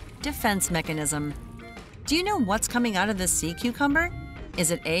gross, defense mechanism. Do you know what's coming out of this sea cucumber?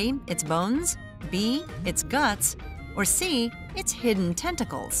 Is it A, its bones, B, its guts, or C, its hidden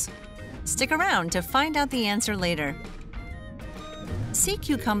tentacles? Stick around to find out the answer later. Sea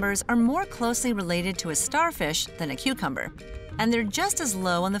cucumbers are more closely related to a starfish than a cucumber, and they're just as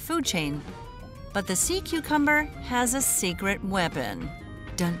low on the food chain. But the sea cucumber has a secret weapon.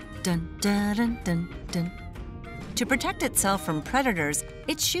 Dun, dun, dun, dun, dun, dun. To protect itself from predators,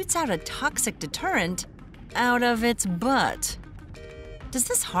 it shoots out a toxic deterrent out of its butt. Does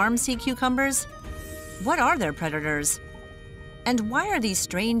this harm sea cucumbers? What are their predators? And why are these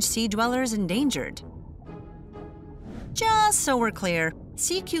strange sea dwellers endangered? Just so we're clear,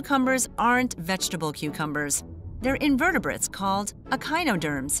 sea cucumbers aren't vegetable cucumbers. They're invertebrates called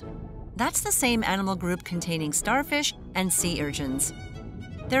echinoderms. That's the same animal group containing starfish and sea urchins.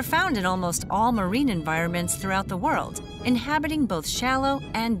 They're found in almost all marine environments throughout the world, inhabiting both shallow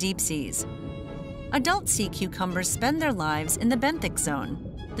and deep seas. Adult sea cucumbers spend their lives in the benthic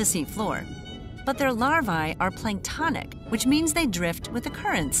zone, the sea floor. But their larvae are planktonic, which means they drift with the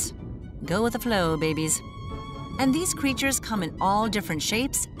currents. Go with the flow, babies. And these creatures come in all different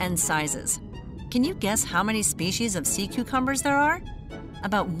shapes and sizes. Can you guess how many species of sea cucumbers there are?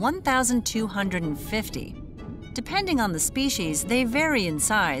 About 1,250. Depending on the species, they vary in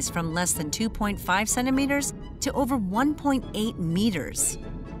size from less than 2.5 centimeters to over 1.8 meters.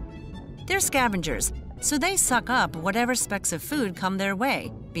 They're scavengers, so they suck up whatever specks of food come their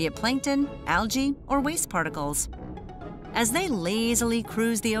way, be it plankton, algae, or waste particles. As they lazily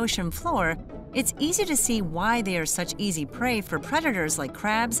cruise the ocean floor, it's easy to see why they are such easy prey for predators like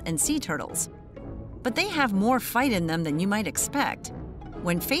crabs and sea turtles. But they have more fight in them than you might expect.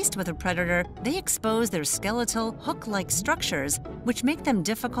 When faced with a predator, they expose their skeletal, hook-like structures, which make them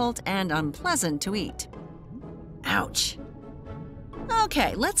difficult and unpleasant to eat. Ouch!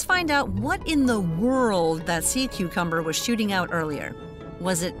 Okay, let's find out what in the world that sea cucumber was shooting out earlier.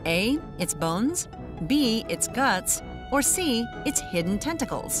 Was it A, its bones, B, its guts, or C, its hidden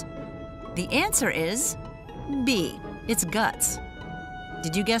tentacles? The answer is B, its guts.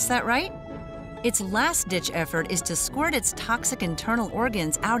 Did you guess that right? Its last-ditch effort is to squirt its toxic internal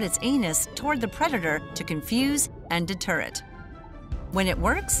organs out its anus toward the predator to confuse and deter it. When it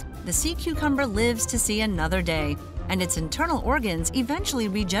works, the sea cucumber lives to see another day, and its internal organs eventually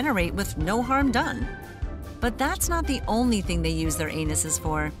regenerate with no harm done. But that's not the only thing they use their anuses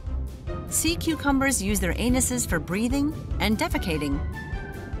for. Sea cucumbers use their anuses for breathing and defecating.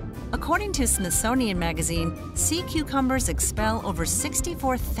 According to Smithsonian Magazine, sea cucumbers expel over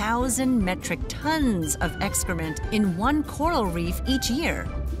 64,000 metric tons of excrement in one coral reef each year.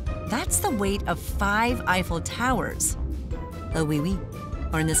 That's the weight of 5 Eiffel Towers. A wee-wee,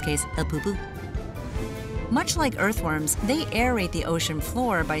 or in this case, a poo-poo. Much like earthworms, they aerate the ocean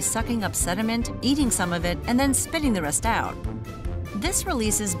floor by sucking up sediment, eating some of it, and then spitting the rest out. This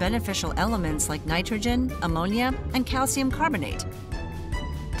releases beneficial elements like nitrogen, ammonia, and calcium carbonate.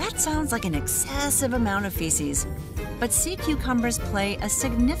 That sounds like an excessive amount of feces, but sea cucumbers play a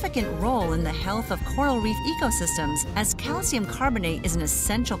significant role in the health of coral reef ecosystems, as calcium carbonate is an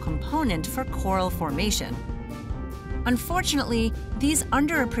essential component for coral formation. Unfortunately, these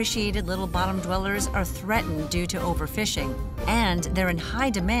underappreciated little bottom dwellers are threatened due to overfishing, and they're in high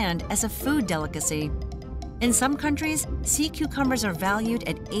demand as a food delicacy. In some countries, sea cucumbers are valued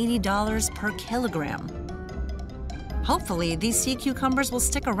at $80 per kilogram. Hopefully, these sea cucumbers will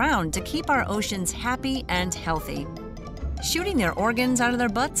stick around to keep our oceans happy and healthy. Shooting their organs out of their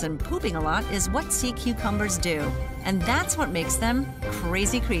butts and pooping a lot is what sea cucumbers do, and that's what makes them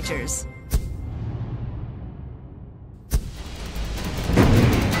crazy creatures.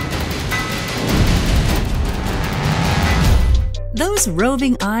 Those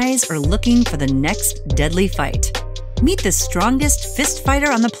roving eyes are looking for the next deadly fight. Meet the strongest fist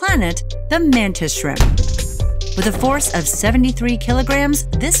fighter on the planet, the mantis shrimp. With a force of 73 kilograms,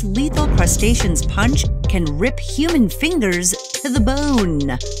 this lethal crustacean's punch can rip human fingers to the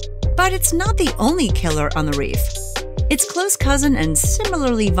bone. But it's not the only killer on the reef. Its close cousin and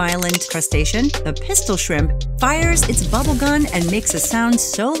similarly violent crustacean, the pistol shrimp, fires its bubble gun and makes a sound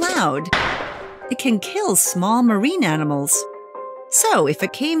so loud it can kill small marine animals. So, if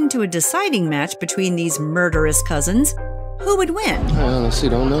it came to a deciding match between these murderous cousins, who would win? I honestly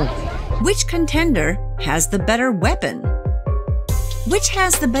don't know. Which contender has the better weapon? Which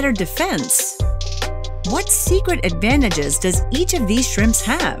has the better defense? What secret advantages does each of these shrimps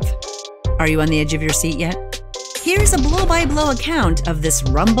have? Are you on the edge of your seat yet? Here's a blow-by-blow account of this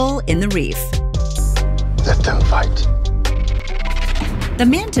rumble in the reef. Let them fight. The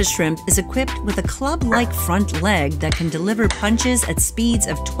mantis shrimp is equipped with a club-like front leg that can deliver punches at speeds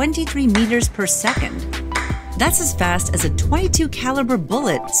of 23 meters per second. That's as fast as a .22 caliber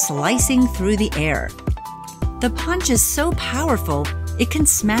bullet slicing through the air. The punch is so powerful, it can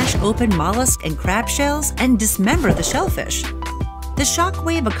smash open mollusk and crab shells and dismember the shellfish. The shock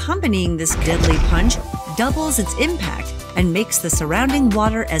wave accompanying this deadly punch doubles its impact and makes the surrounding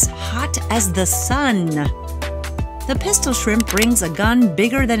water as hot as the sun. The pistol shrimp brings a gun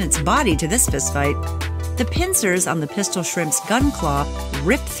bigger than its body to this fistfight. The pincers on the pistol shrimp's gun claw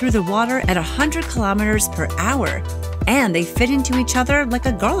rip through the water at 100 kilometers per hour, and they fit into each other like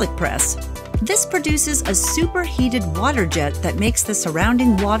a garlic press. This produces a superheated water jet that makes the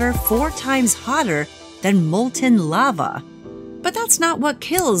surrounding water 4 times hotter than molten lava. But that's not what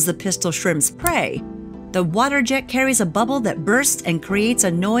kills the pistol shrimp's prey. The water jet carries a bubble that bursts and creates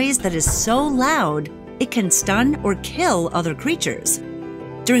a noise that is so loud it can stun or kill other creatures.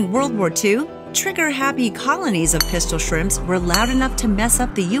 During World War II, trigger-happy colonies of pistol shrimps were loud enough to mess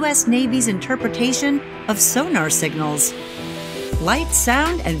up the U.S. Navy's interpretation of sonar signals. Light,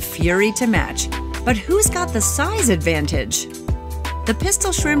 sound, and fury to match. But who's got the size advantage? The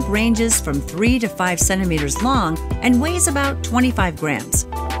pistol shrimp ranges from 3 to 5 centimeters long and weighs about 25 grams.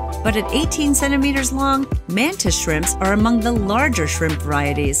 But at 18 centimeters long, mantis shrimps are among the larger shrimp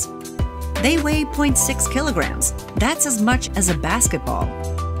varieties. They weigh 0.6 kilograms. That's as much as a basketball.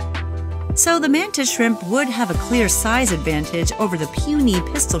 So the mantis shrimp would have a clear size advantage over the puny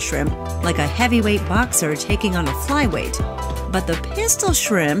pistol shrimp, like a heavyweight boxer taking on a flyweight. But the pistol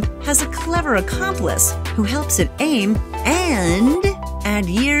shrimp has a clever accomplice who helps it aim and add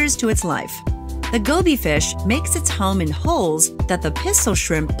years to its life. The goby fish makes its home in holes that the pistol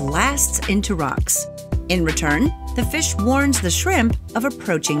shrimp blasts into rocks. In return, the fish warns the shrimp of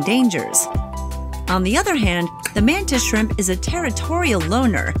approaching dangers. On the other hand, the mantis shrimp is a territorial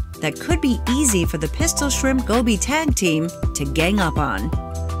loner that could be easy for the pistol shrimp goby tag team to gang up on.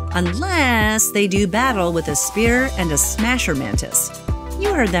 Unless they do battle with a spear and a smasher mantis.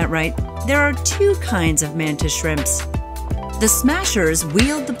 You heard that right. There are 2 kinds of mantis shrimps. The smashers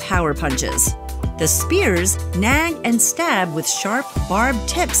wield the power punches. The spears nag and stab with sharp, barbed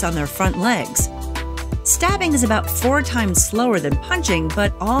tips on their front legs. Stabbing is about 4 times slower than punching,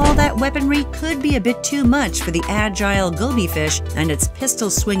 but all that weaponry could be a bit too much for the agile goby fish and its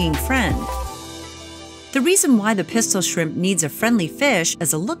pistol-swinging friend. The reason why the pistol shrimp needs a friendly fish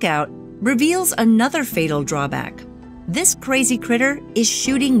as a lookout reveals another fatal drawback. This crazy critter is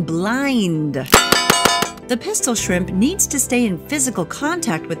shooting blind. The pistol shrimp needs to stay in physical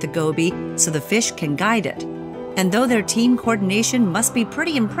contact with the goby so the fish can guide it. And though their team coordination must be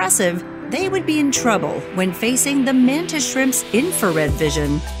pretty impressive, they would be in trouble when facing the mantis shrimp's infrared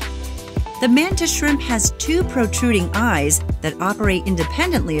vision. The mantis shrimp has 2 protruding eyes that operate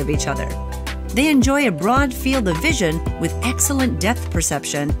independently of each other. They enjoy a broad field of vision with excellent depth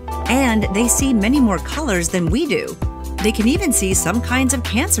perception, and they see many more colors than we do. They can even see some kinds of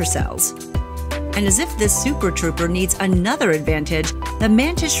cancer cells. And as if this super trooper needs another advantage, the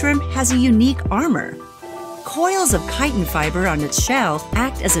mantis shrimp has a unique armor. Coils of chitin fiber on its shell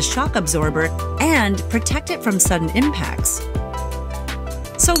act as a shock absorber and protect it from sudden impacts.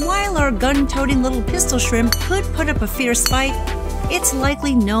 So while our gun-toting little pistol shrimp could put up a fierce fight, it's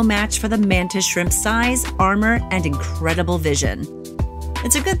likely no match for the mantis shrimp's size, armor, and incredible vision.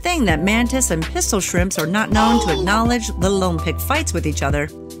 It's a good thing that mantis and pistol shrimps are not known to acknowledge, let alone pick fights with each other.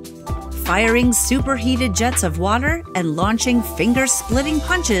 Firing superheated jets of water and launching finger-splitting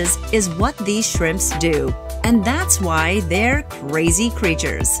punches is what these shrimps do. And that's why they're crazy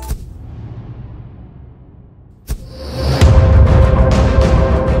creatures.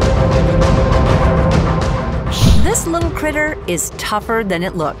 This little critter is tougher than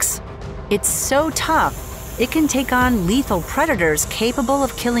it looks. It's so tough, it can take on lethal predators capable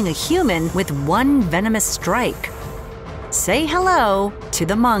of killing a human with one venomous strike. Say hello to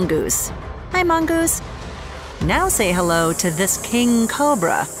the mongoose. Hi, mongoose. Now say hello to this king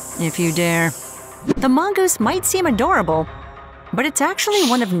cobra, if you dare. The mongoose might seem adorable, but it's actually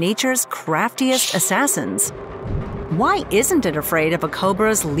one of nature's craftiest assassins. Why isn't it afraid of a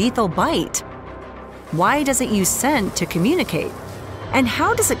cobra's lethal bite? Why does it use scent to communicate? And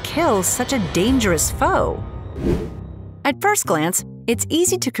how does it kill such a dangerous foe? At first glance, it's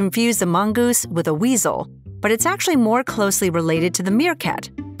easy to confuse the mongoose with a weasel, but it's actually more closely related to the meerkat,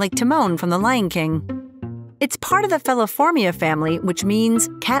 like Timon from The Lion King. It's part of the Feliformia family, which means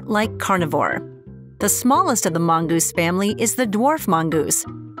cat-like carnivore. The smallest of the mongoose family is the dwarf mongoose,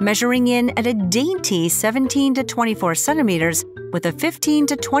 measuring in at a dainty 17 to 24 centimeters with a 15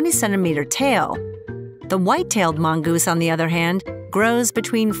 to 20 centimeter tail. The white-tailed mongoose, on the other hand, grows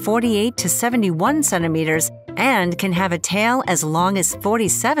between 48 to 71 centimeters and can have a tail as long as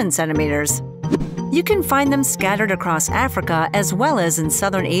 47 centimeters. You can find them scattered across Africa as well as in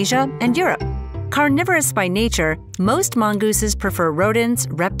southern Asia and Europe. Carnivorous by nature, most mongooses prefer rodents,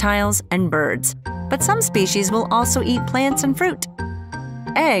 reptiles, and birds, but some species will also eat plants and fruit.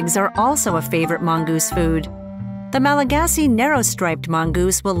 Eggs are also a favorite mongoose food. The Malagasy narrow-striped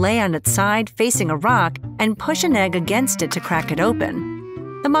mongoose will lay on its side facing a rock and push an egg against it to crack it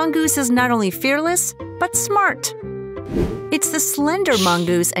open. The mongoose is not only fearless, but smart. It's the slender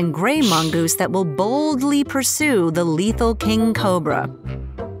mongoose and gray mongoose that will boldly pursue the lethal king cobra.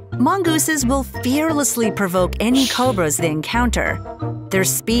 Mongooses will fearlessly provoke any cobras they encounter. Their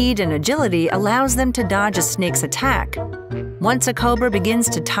speed and agility allows them to dodge a snake's attack. Once a cobra begins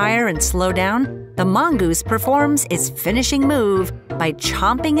to tire and slow down, the mongoose performs its finishing move by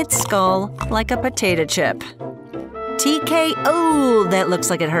chomping its skull like a potato chip. TKO, that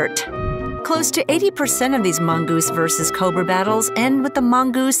looks like it hurt. Close to 80% of these mongoose versus cobra battles end with the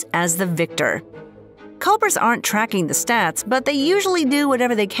mongoose as the victor. Cobras aren't tracking the stats, but they usually do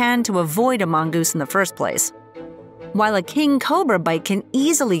whatever they can to avoid a mongoose in the first place. While a king cobra bite can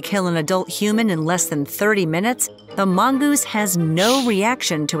easily kill an adult human in less than 30 minutes, the mongoose has no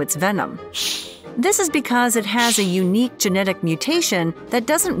reaction to its venom. This is because it has a unique genetic mutation that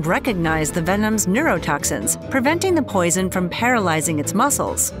doesn't recognize the venom's neurotoxins, preventing the poison from paralyzing its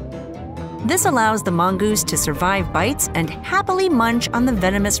muscles. This allows the mongoose to survive bites and happily munch on the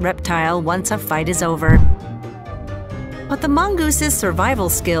venomous reptile once a fight is over. But the mongoose's survival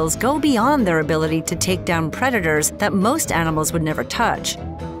skills go beyond their ability to take down predators that most animals would never touch.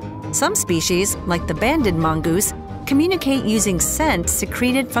 Some species, like the banded mongoose, communicate using scent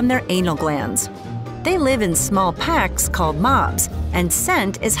secreted from their anal glands. They live in small packs called mobs, and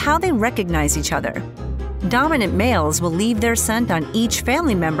scent is how they recognize each other. Dominant males will leave their scent on each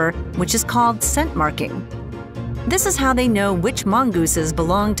family member, which is called scent marking. This is how they know which mongooses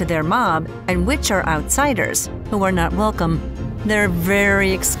belong to their mob and which are outsiders, who are not welcome. They're a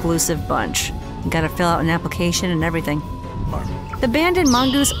very exclusive bunch. You gotta fill out an application and everything. The banded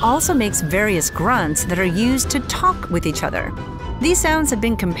mongoose also makes various grunts that are used to talk with each other. These sounds have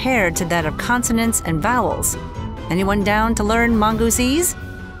been compared to that of consonants and vowels. Anyone down to learn mongoosese?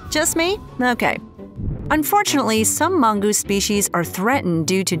 Just me? Okay. Unfortunately, some mongoose species are threatened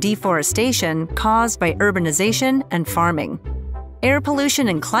due to deforestation caused by urbanization and farming. Air pollution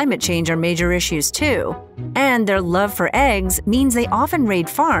and climate change are major issues too, and their love for eggs means they often raid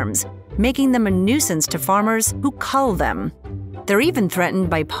farms, making them a nuisance to farmers who cull them. They're even threatened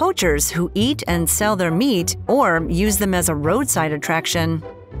by poachers who eat and sell their meat or use them as a roadside attraction.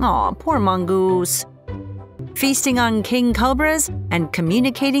 Aw, poor mongoose. Feasting on king cobras and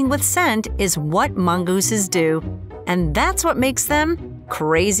communicating with scent is what mongooses do, and that's what makes them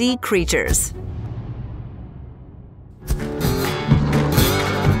crazy creatures.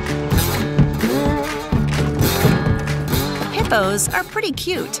 Hippos are pretty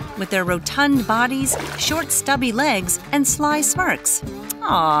cute, with their rotund bodies, short stubby legs, and sly smirks.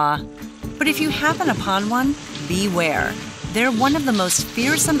 Aww. But if you happen upon one, beware. They're one of the most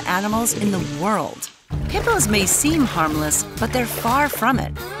fearsome animals in the world. Hippos may seem harmless, but they're far from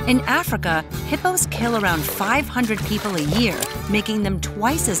it. In Africa, hippos kill around 500 people a year, making them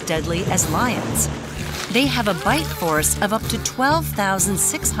twice as deadly as lions. They have a bite force of up to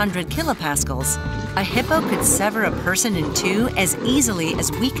 12,600 kilopascals. A hippo could sever a person in two as easily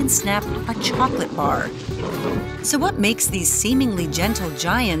as we can snap a chocolate bar. So what makes these seemingly gentle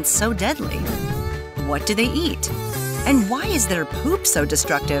giants so deadly? What do they eat? And why is their poop so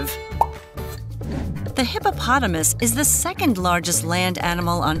destructive? The hippopotamus is the second largest land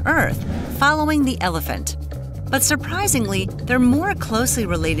animal on Earth, following the elephant. But surprisingly, they're more closely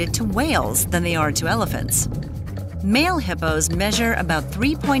related to whales than they are to elephants. Male hippos measure about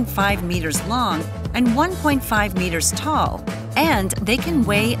 3.5 meters long and 1.5 meters tall, and they can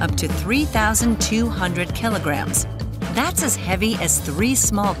weigh up to 3,200 kilograms. That's as heavy as 3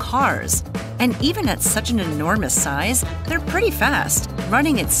 small cars. And even at such an enormous size, they're pretty fast,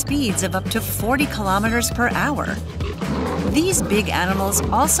 running at speeds of up to 40 kilometers per hour. These big animals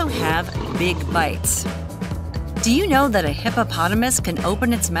also have big bites. Do you know that a hippopotamus can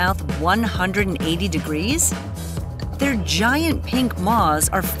open its mouth 180 degrees? Their giant pink maws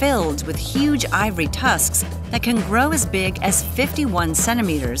are filled with huge ivory tusks that can grow as big as 51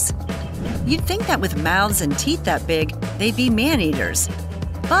 centimeters. You'd think that with mouths and teeth that big, they'd be man-eaters.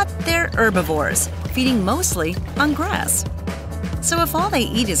 But they're herbivores, feeding mostly on grass. So if all they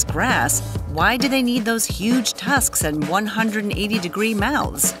eat is grass, why do they need those huge tusks and 180-degree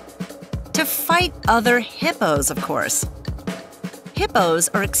mouths? To fight other hippos, of course. Hippos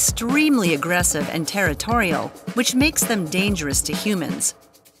are extremely aggressive and territorial, which makes them dangerous to humans.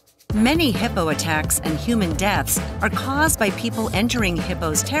 Many hippo attacks and human deaths are caused by people entering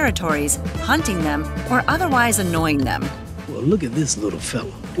hippos' territories, hunting them, or otherwise annoying them. Well, look at this little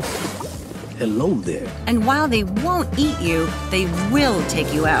fella. Hello there. And while they won't eat you, they will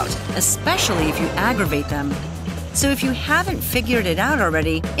take you out, especially if you aggravate them. So if you haven't figured it out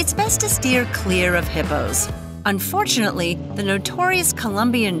already, it's best to steer clear of hippos. Unfortunately, the notorious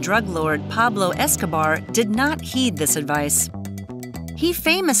Colombian drug lord Pablo Escobar did not heed this advice. He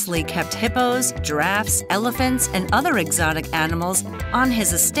famously kept hippos, giraffes, elephants, and other exotic animals on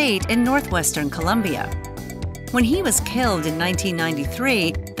his estate in northwestern Colombia. When he was killed in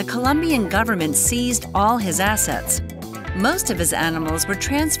 1993, the Colombian government seized all his assets. Most of his animals were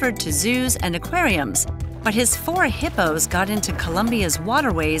transferred to zoos and aquariums, but his 4 hippos got into Colombia's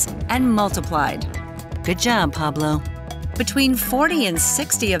waterways and multiplied. Good job, Pablo. Between 40 and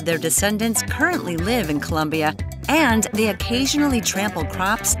 60 of their descendants currently live in Colombia, and they occasionally trample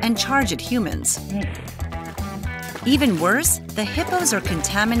crops and charge at humans. Even worse, the hippos are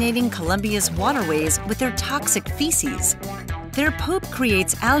contaminating Colombia's waterways with their toxic feces. Their poop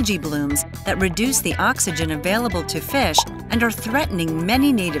creates algae blooms that reduce the oxygen available to fish and are threatening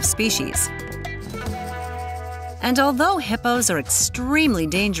many native species. And although hippos are extremely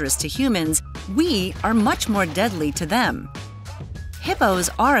dangerous to humans, we are much more deadly to them. Hippos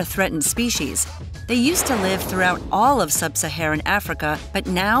are a threatened species. They used to live throughout all of sub-Saharan Africa, but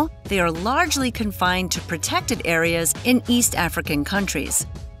now they are largely confined to protected areas in East African countries.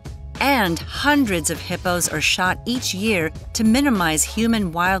 And hundreds of hippos are shot each year to minimize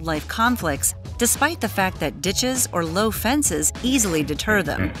human-wildlife conflicts, despite the fact that ditches or low fences easily deter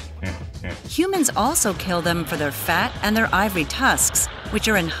them. Humans also kill them for their fat and their ivory tusks, which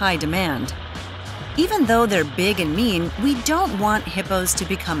are in high demand. Even though they're big and mean, we don't want hippos to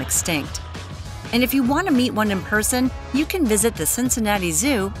become extinct. And if you want to meet one in person, you can visit the Cincinnati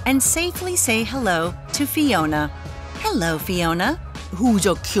Zoo and safely say hello to Fiona. Hello, Fiona. Who's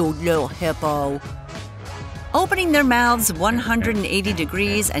a cute little hippo? Opening their mouths 180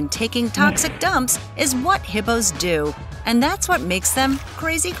 degrees and taking toxic dumps is what hippos do, and that's what makes them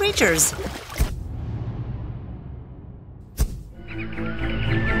crazy creatures.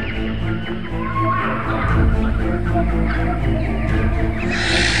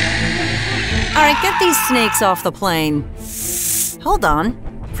 All right, get these snakes off the plane. Hold on.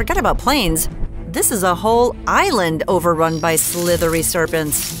 Forget about planes. This is a whole island overrun by slithery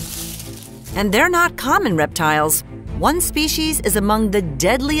serpents. And they're not common reptiles. One species is among the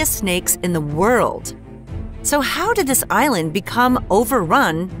deadliest snakes in the world. So how did this island become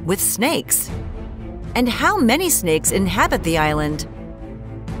overrun with snakes? And how many snakes inhabit the island?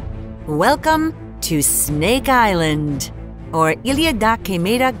 Welcome to Snake Island, or Ilha da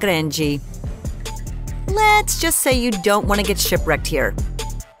Queimada Grande. Let's just say you don't want to get shipwrecked here.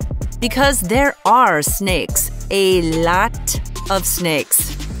 Because there are snakes, a lot of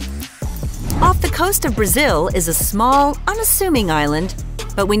snakes. Off the coast of Brazil is a small, unassuming island,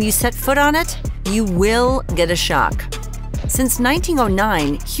 but when you set foot on it, you will get a shock. Since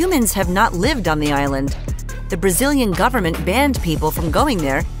 1909, humans have not lived on the island. The Brazilian government banned people from going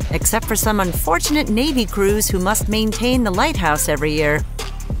there, except for some unfortunate Navy crews who must maintain the lighthouse every year.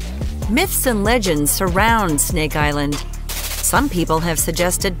 Myths and legends surround Snake Island. Some people have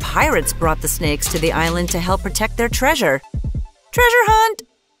suggested pirates brought the snakes to the island to help protect their treasure. Treasure hunt!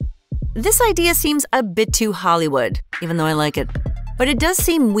 This idea seems a bit too Hollywood, even though I like it. But it does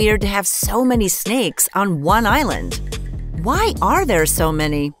seem weird to have so many snakes on one island. Why are there so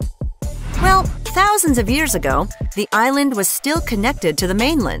many? Well, thousands of years ago, the island was still connected to the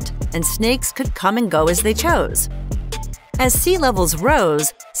mainland, and snakes could come and go as they chose. As sea levels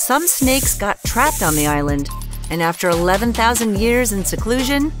rose, some snakes got trapped on the island, and after 11,000 years in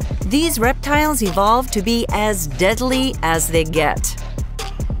seclusion, these reptiles evolved to be as deadly as they get.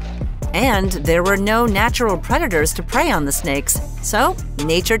 And there were no natural predators to prey on the snakes, so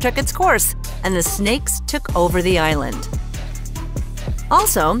nature took its course, and the snakes took over the island.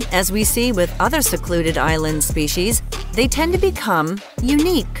 Also, as we see with other secluded island species, they tend to become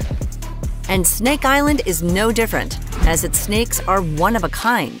unique. And Snake Island is no different, as its snakes are one of a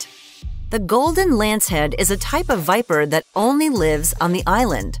kind. The golden lancehead is a type of viper that only lives on the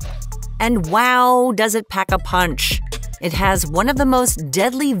island. And wow, does it pack a punch! It has one of the most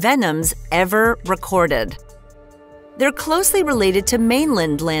deadly venoms ever recorded. They're closely related to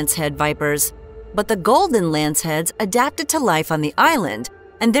mainland lancehead vipers, but the golden lanceheads adapted to life on the island,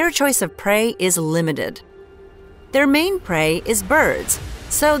 and their choice of prey is limited. Their main prey is birds,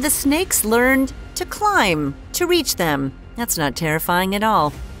 so the snakes learned to climb to reach them. That's not terrifying at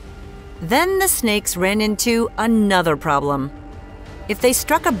all. Then the snakes ran into another problem. If they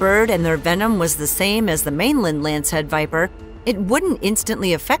struck a bird and their venom was the same as the mainland lancehead viper, it wouldn't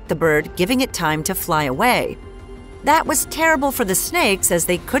instantly affect the bird, giving it time to fly away. That was terrible for the snakes as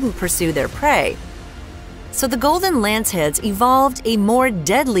they couldn't pursue their prey. So the golden lanceheads evolved a more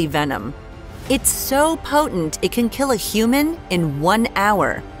deadly venom. It's so potent it can kill a human in 1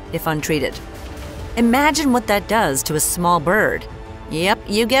 hour if untreated. Imagine what that does to a small bird. Yep,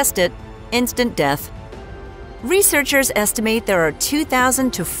 you guessed it. Instant death. Researchers estimate there are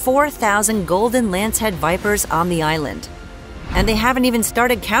 2,000 to 4,000 golden lancehead vipers on the island. And they haven't even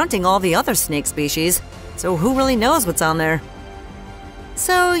started counting all the other snake species, so who really knows what's on there?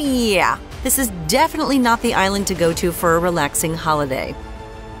 So yeah, this is definitely not the island to go to for a relaxing holiday.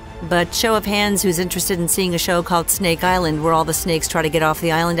 But show of hands, who's interested in seeing a show called Snake Island where all the snakes try to get off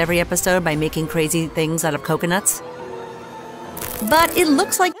the island every episode by making crazy things out of coconuts? But it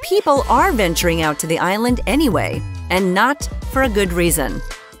looks like people are venturing out to the island anyway, and not for a good reason.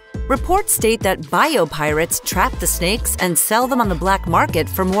 Reports state that biopirates trap the snakes and sell them on the black market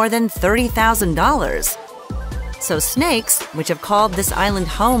for more than $30,000. So snakes, which have called this island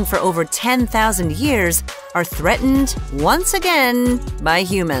home for over 10,000 years, are threatened once again by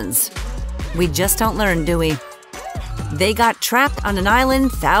humans. We just don't learn, do we? They got trapped on an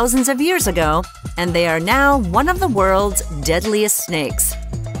island thousands of years ago, and they are now one of the world's deadliest snakes.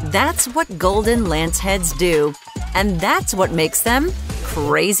 That's what golden lanceheads do, and that's what makes them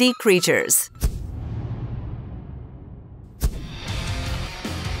crazy creatures.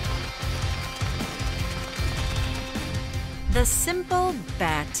 The simple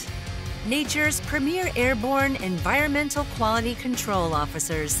bat, nature's premier airborne environmental quality control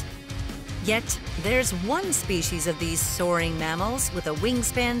officers. Yet, there's one species of these soaring mammals with a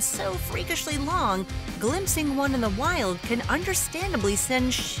wingspan so freakishly long, glimpsing one in the wild can understandably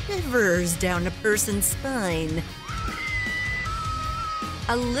send shivers down a person's spine.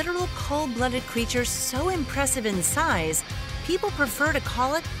 A literal cold-blooded creature so impressive in size, people prefer to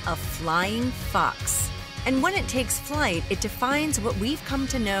call it a flying fox. And when it takes flight, it defines what we've come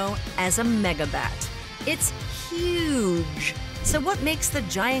to know as a megabat. It's huge. So what makes the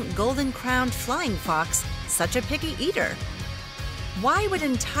giant golden-crowned flying fox such a picky eater? Why would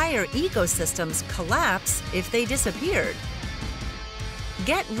entire ecosystems collapse if they disappeared?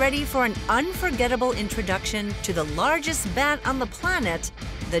 Get ready for an unforgettable introduction to the largest bat on the planet,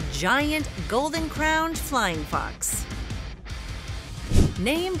 the giant golden-crowned flying fox.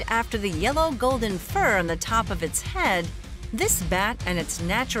 Named after the yellow golden fur on the top of its head, this bat and its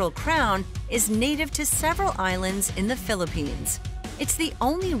natural crown is native to several islands in the Philippines. It's the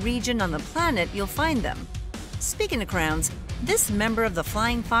only region on the planet you'll find them. Speaking of crowns, this member of the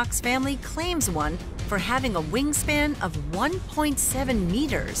flying fox family claims one for having a wingspan of 1.7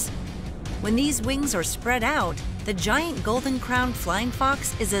 meters. When these wings are spread out, the giant golden-crowned flying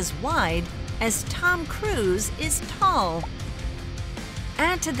fox is as wide as Tom Cruise is tall.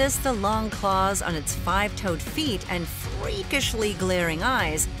 Add to this the long claws on its 5-toed feet and freakishly glaring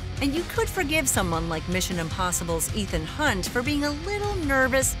eyes, and you could forgive someone like Mission Impossible's Ethan Hunt for being a little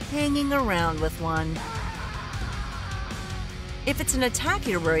nervous hanging around with one. If it's an attack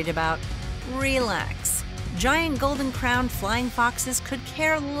you're worried about, relax. Giant golden-crowned flying foxes could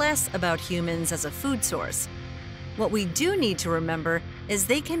care less about humans as a food source. What we do need to remember is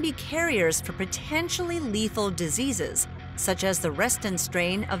they can be carriers for potentially lethal diseases, such as the Reston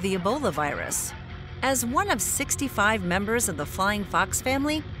strain of the Ebola virus. As one of 65 members of the flying fox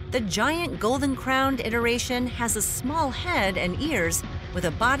family, the giant golden-crowned iteration has a small head and ears with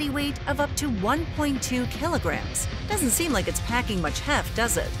a body weight of up to 1.2 kilograms. Doesn't seem like it's packing much heft,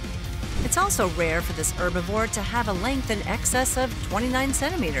 does it? It's also rare for this herbivore to have a length in excess of 29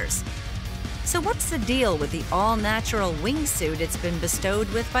 centimeters. So what's the deal with the all-natural wingsuit it's been bestowed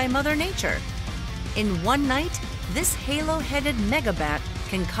with by Mother Nature? In one night, this halo-headed megabat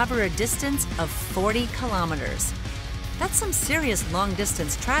can cover a distance of 40 kilometers. That's some serious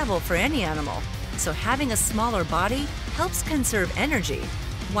long-distance travel for any animal, so having a smaller body helps conserve energy,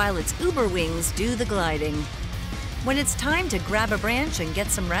 while its uber wings do the gliding. When it's time to grab a branch and get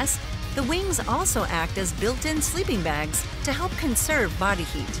some rest, the wings also act as built-in sleeping bags to help conserve body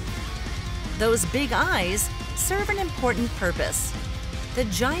heat. those big eyes serve an important purpose. The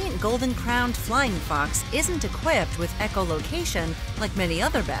giant golden-crowned flying fox isn't equipped with echolocation like many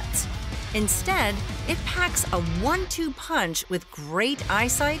other bats. Instead, it packs a 1-2 punch with great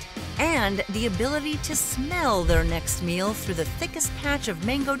eyesight and the ability to smell their next meal through the thickest patch of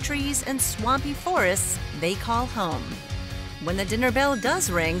mango trees and swampy forests they call home. When the dinner bell does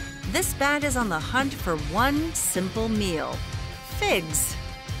ring, this bat is on the hunt for one simple meal: figs.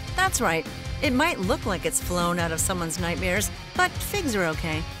 That's right, it might look like it's flown out of someone's nightmares, but figs are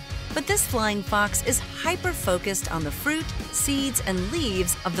okay. But this flying fox is hyper-focused on the fruit, seeds, and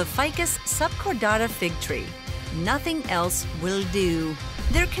leaves of the Ficus subcordata fig tree. Nothing else will do.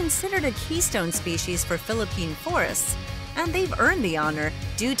 They're considered a keystone species for Philippine forests, and they've earned the honor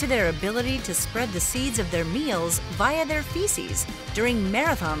due to their ability to spread the seeds of their meals via their feces during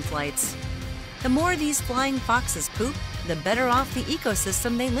marathon flights. The more these flying foxes poop, the better off the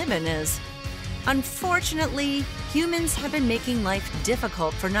ecosystem they live in is. Unfortunately, humans have been making life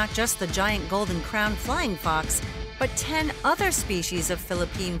difficult for not just the giant golden-crowned flying fox, but 10 other species of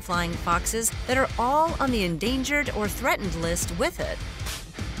Philippine flying foxes that are all on the endangered or threatened list with it.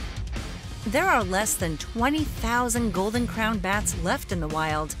 There are less than 20,000 golden-crowned bats left in the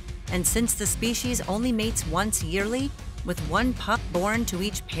wild, and since the species only mates once yearly, with one pup born to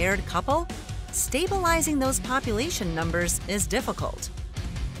each paired couple, stabilizing those population numbers is difficult.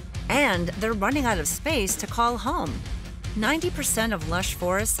 And they're running out of space to call home. 90% of lush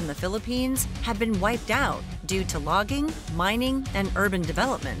forests in the Philippines have been wiped out due to logging, mining, and urban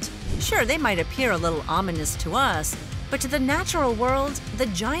development. Sure, they might appear a little ominous to us, but to the natural world, the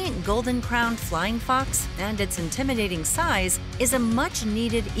giant golden-crowned flying fox and its intimidating size is a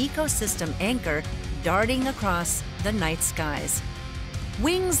much-needed ecosystem anchor darting across the night skies.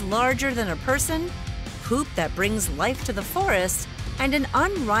 Wings larger than a person, poop that brings life to the forest, and an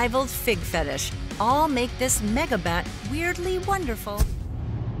unrivaled fig fetish all make this megabat weirdly wonderful.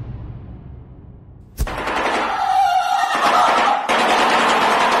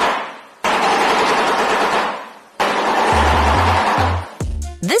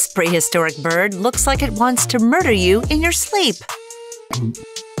 This prehistoric bird looks like it wants to murder you in your sleep.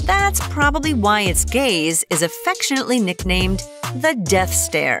 That's probably why its gaze is affectionately nicknamed the death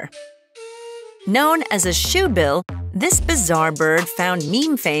stare. Known as a shoebill, this bizarre bird found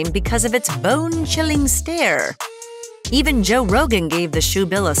meme fame because of its bone-chilling stare. Even Joe Rogan gave the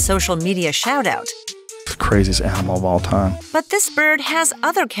shoebill a social media shout-out. The craziest animal of all time. But this bird has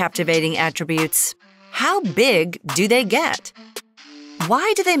other captivating attributes. How big do they get?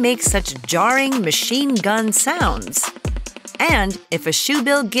 Why do they make such jarring machine gun sounds? And if a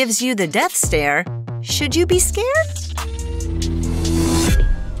shoebill gives you the death stare, should you be scared?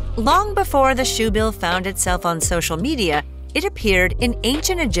 Long before the shoebill found itself on social media, it appeared in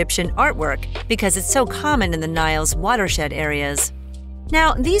ancient Egyptian artwork because it's so common in the Nile's watershed areas.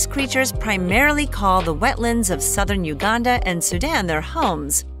 Now, these creatures primarily call the wetlands of southern Uganda and Sudan their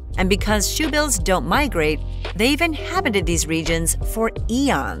homes, and because shoebills don't migrate, they've inhabited these regions for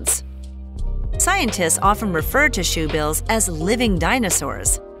eons. Scientists often refer to shoebills as living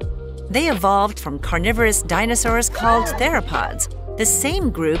dinosaurs. They evolved from carnivorous dinosaurs called theropods, the same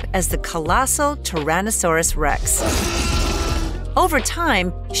group as the colossal Tyrannosaurus rex. Over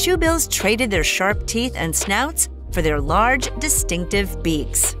time, shoebills traded their sharp teeth and snouts for their large, distinctive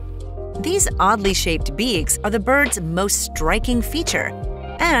beaks. These oddly shaped beaks are the bird's most striking feature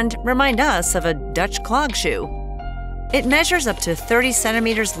and remind us of a Dutch clog shoe. It measures up to 30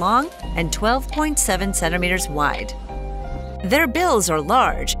 centimeters long and 12.7 centimeters wide. Their bills are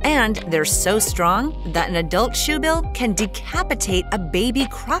large, and they're so strong that an adult shoebill can decapitate a baby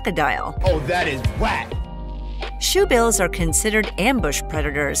crocodile. Oh, that is whack! Shoebills are considered ambush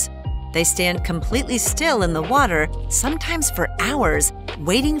predators. They stand completely still in the water, sometimes for hours,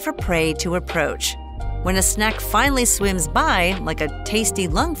 waiting for prey to approach. When a snack finally swims by, like a tasty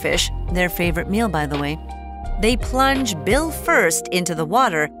lungfish, their favorite meal by the way, they plunge bill first into the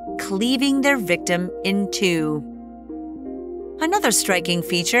water, cleaving their victim in two. Another striking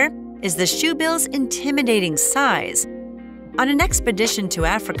feature is the shoebill's intimidating size. On an expedition to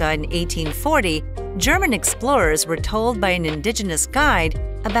Africa in 1840, German explorers were told by an indigenous guide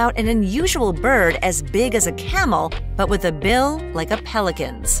about an unusual bird as big as a camel, but with a bill like a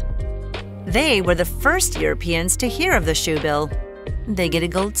pelican's. They were the first Europeans to hear of the shoebill. They get a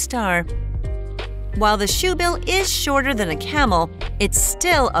gold star. While the shoebill is shorter than a camel, it's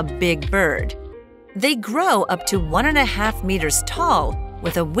still a big bird. They grow up to 1.5 meters tall,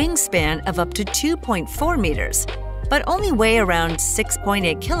 with a wingspan of up to 2.4 meters, but only weigh around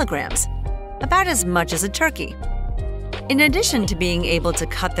 6.8 kilograms, about as much as a turkey. In addition to being able to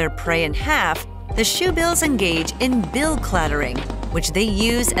cut their prey in half, the shoebills engage in bill clattering, which they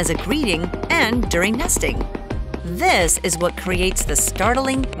use as a greeting and during nesting. This is what creates the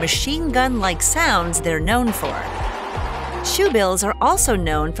startling, machine gun-like sounds they're known for. Shoebills are also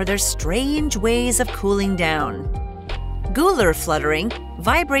known for their strange ways of cooling down. Gular fluttering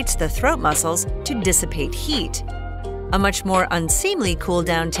vibrates the throat muscles to dissipate heat. A much more unseemly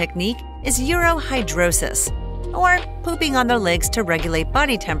cool-down technique is urohydrosis, or pooping on their legs to regulate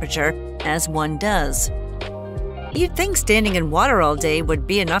body temperature, as one does. You'd think standing in water all day would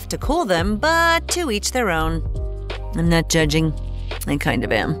be enough to cool them, but to each their own. I'm not judging. I kind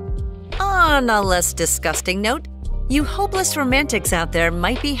of am. On a less disgusting note, you hopeless romantics out there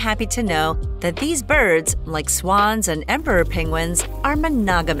might be happy to know that these birds, like swans and emperor penguins, are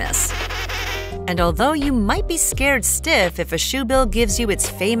monogamous. And although you might be scared stiff if a shoebill gives you its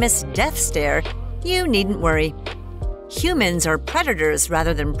famous death stare, you needn't worry. Humans are predators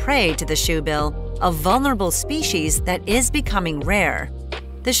rather than prey to the shoebill, a vulnerable species that is becoming rare.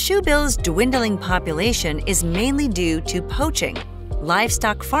 The shoebill's dwindling population is mainly due to poaching,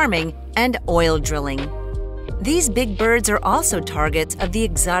 livestock farming, and oil drilling. These big birds are also targets of the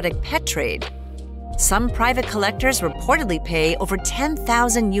exotic pet trade. Some private collectors reportedly pay over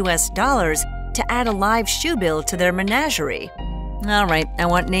 $10,000 to add a live shoebill to their menagerie. All right, I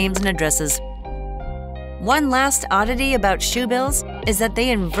want names and addresses. One last oddity about shoebills is that they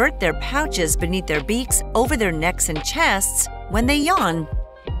invert their pouches beneath their beaks over their necks and chests when they yawn.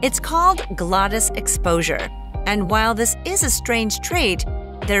 It's called glottis exposure, and while this is a strange trait,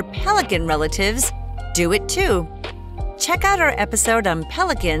 their pelican relatives do it too. Check out our episode on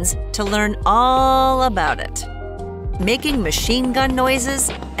pelicans to learn all about it. Making machine gun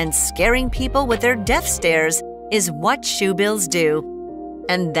noises and scaring people with their death stares is what shoebills do.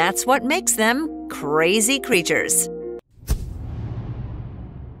 And that's what makes them crazy creatures.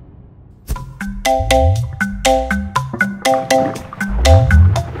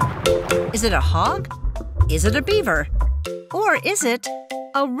 Is it a hog? Is it a beaver? Or is it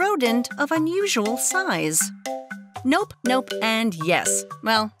a rodent of unusual size? Nope, nope, and yes.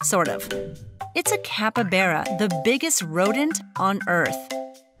 Well, sort of. It's a capybara, the biggest rodent on Earth.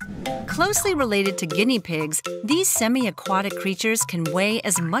 Closely related to guinea pigs, these semi-aquatic creatures can weigh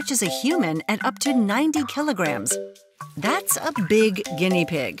as much as a human at up to 90 kilograms. That's a big guinea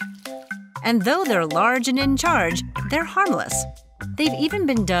pig. And though they're large and in charge, they're harmless. They've even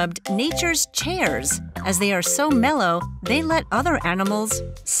been dubbed nature's chairs, as they are so mellow, they let other animals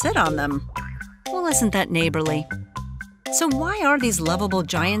sit on them. Well, isn't that neighborly? So why are these lovable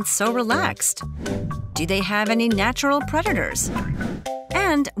giants so relaxed? Do they have any natural predators?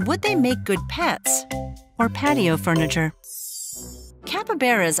 And would they make good pets or patio furniture?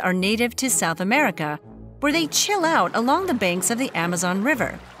 Capybaras are native to South America, where they chill out along the banks of the Amazon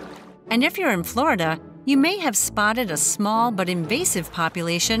River. And if you're in Florida, you may have spotted a small but invasive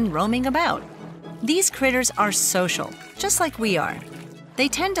population roaming about. These critters are social, just like we are. They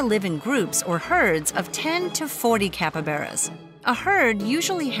tend to live in groups or herds of 10 to 40 capybaras. A herd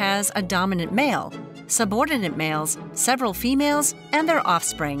usually has a dominant male, subordinate males, several females, and their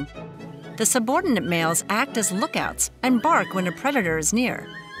offspring. The subordinate males act as lookouts and bark when a predator is near.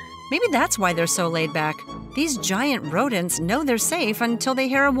 Maybe that's why they're so laid back. These giant rodents know they're safe until they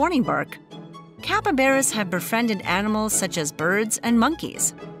hear a warning bark. Capybaras have befriended animals such as birds and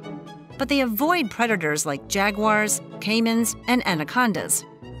monkeys. But they avoid predators like jaguars, caimans, and anacondas.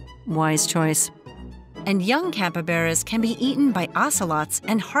 Wise choice. And young capybaras can be eaten by ocelots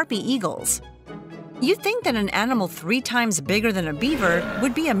and harpy eagles. You'd think that an animal 3 times bigger than a beaver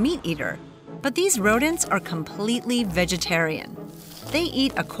would be a meat eater, but these rodents are completely vegetarian. They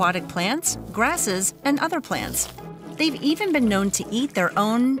eat aquatic plants, grasses, and other plants. They've even been known to eat their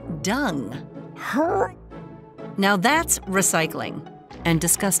own dung. Now that's recycling and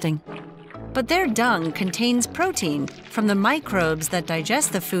disgusting. But their dung contains protein from the microbes that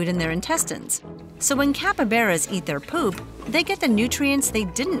digest the food in their intestines. So when capybaras eat their poop, they get the nutrients they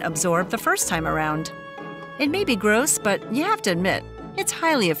didn't absorb the first time around. It may be gross, but you have to admit, it's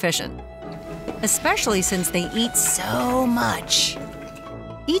highly efficient. Especially since they eat so much.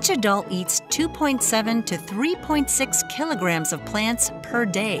 Each adult eats 2.7 to 3.6 kilograms of plants per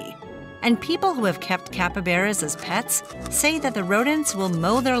day. And people who have kept capybaras as pets say that the rodents will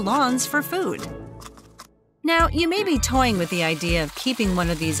mow their lawns for food. Now, you may be toying with the idea of keeping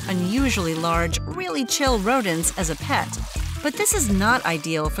one of these unusually large, really chill rodents as a pet, but this is not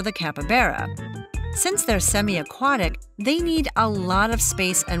ideal for the capybara. Since they're semi-aquatic, they need a lot of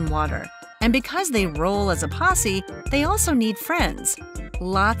space and water. And because they roll as a posse, they also need friends.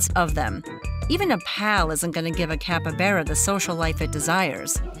 Lots of them. Even a pal isn't going to give a capybara the social life it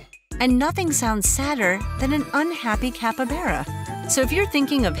desires. And nothing sounds sadder than an unhappy capybara. So if you're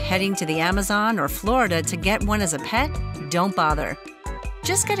thinking of heading to the Amazon or Florida to get one as a pet, don't bother.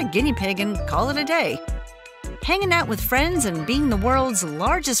 Just get a guinea pig and call it a day. Hanging out with friends and being the world's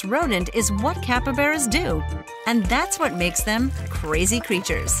largest rodent is what capybaras do. And that's what makes them crazy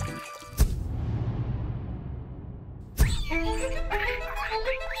creatures.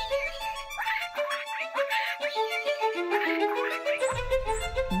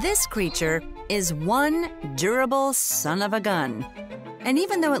 This creature is one durable son of a gun. And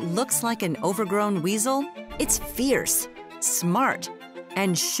even though it looks like an overgrown weasel, it's fierce, smart,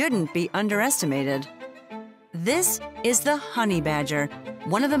 and shouldn't be underestimated. This is the honey badger,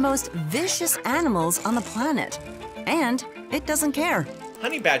 one of the most vicious animals on the planet. And it doesn't care.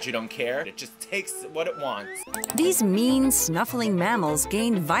 Honey badger don't care. It just takes what it wants. These mean, snuffling mammals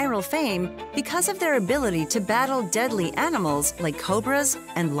gained viral fame because of their ability to battle deadly animals like cobras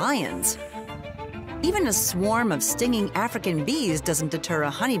and lions. Even a swarm of stinging African bees doesn't deter a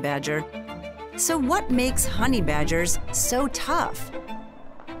honey badger. So what makes honey badgers so tough?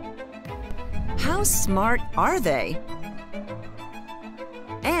 How smart are they?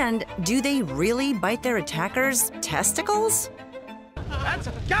 And do they really bite their attackers' testicles? That's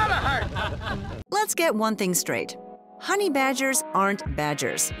gotta hurt! Let's get one thing straight. Honey badgers aren't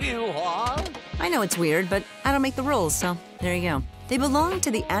badgers. You are? I know it's weird, but I don't make the rules, so there you go. They belong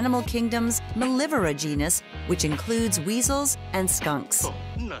to the animal kingdom's Mellivora genus, which includes weasels and skunks.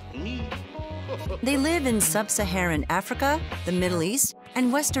 Not me. They live in sub-Saharan Africa, the Middle East,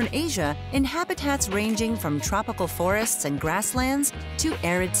 and Western Asia in habitats ranging from tropical forests and grasslands to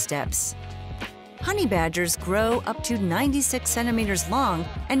arid steppes. Honey badgers grow up to 96 centimeters long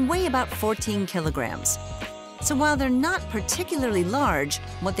and weigh about 14 kilograms. So while they're not particularly large,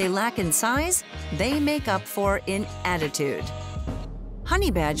 what they lack in size, they make up for in attitude. Honey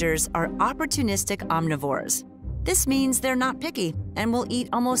badgers are opportunistic omnivores. This means they're not picky and will eat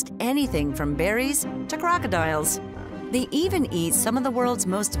almost anything from berries to crocodiles. They even eat some of the world's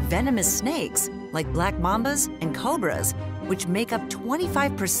most venomous snakes, like black mambas and cobras, which make up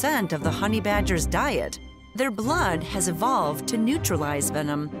 25% of the honey badger's diet. Their blood has evolved to neutralize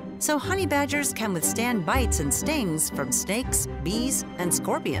venom, so honey badgers can withstand bites and stings from snakes, bees, and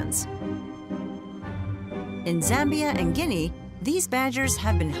scorpions. In Zambia and Guinea, these badgers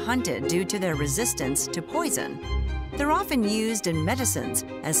have been hunted due to their resistance to poison. They're often used in medicines,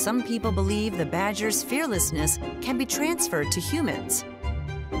 as some people believe the badger's fearlessness can be transferred to humans.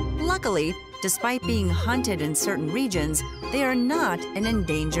 Luckily, despite being hunted in certain regions, they are not an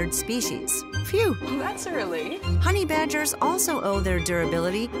endangered species. Phew! That's early. Honey badgers also owe their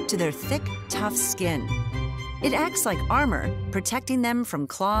durability to their thick, tough skin. It acts like armor, protecting them from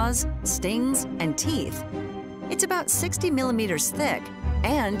claws, stings, and teeth. It's about 60 millimeters thick,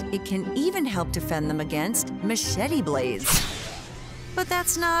 and it can even help defend them against machete blades. But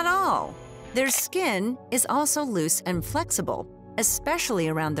that's not all. Their skin is also loose and flexible, especially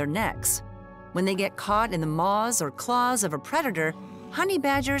around their necks. When they get caught in the maws or claws of a predator, honey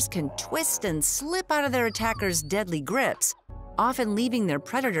badgers can twist and slip out of their attackers' deadly grips, often leaving their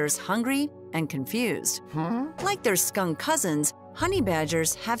predators hungry and confused. Like their skunk cousins, honey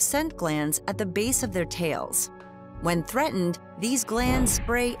badgers have scent glands at the base of their tails. When threatened, these glands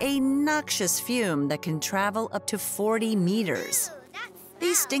spray a noxious fume that can travel up to 40 meters.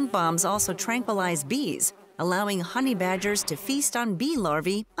 These stink bombs also tranquilize bees, allowing honey badgers to feast on bee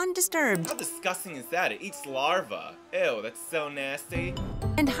larvae undisturbed. How disgusting is that? It eats larvae. Ew, that's so nasty.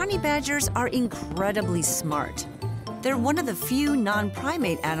 And honey badgers are incredibly smart. They're one of the few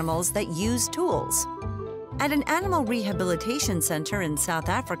non-primate animals that use tools. At an animal rehabilitation center in South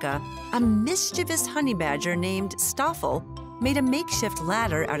Africa, a mischievous honey badger named Stoffel made a makeshift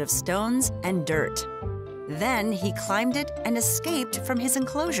ladder out of stones and dirt. Then he climbed it and escaped from his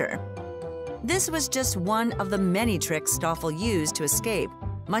enclosure. This was just one of the many tricks Stoffel used to escape,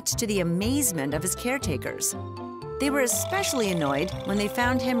 much to the amazement of his caretakers. They were especially annoyed when they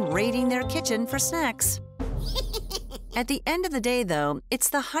found him raiding their kitchen for snacks. At the end of the day, though, it's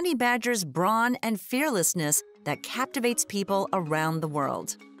the honey badger's brawn and fearlessness that captivates people around the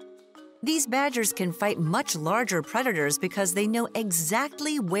world. These badgers can fight much larger predators because they know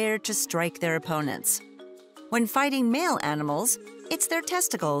exactly where to strike their opponents. When fighting male animals, it's their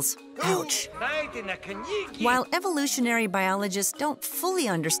testicles. Ouch! While evolutionary biologists don't fully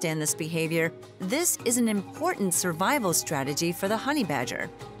understand this behavior, this is an important survival strategy for the honey badger.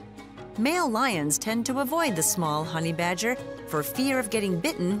 Male lions tend to avoid the small honey badger for fear of getting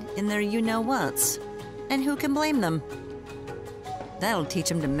bitten in their you-know-whats. And who can blame them? That'll teach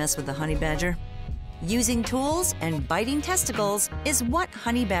them to mess with the honey badger. Using tools and biting testicles is what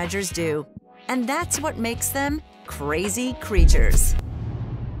honey badgers do. And that's what makes them crazy creatures.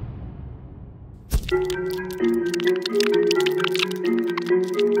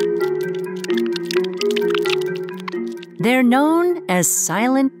 They're known as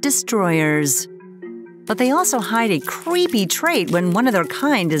silent destroyers. But they also hide a creepy trait when one of their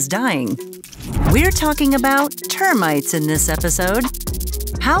kind is dying. We're talking about termites in this episode.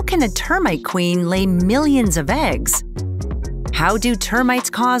 How can a termite queen lay millions of eggs? How do termites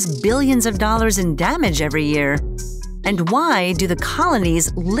cause billions of dollars in damage every year? And why do the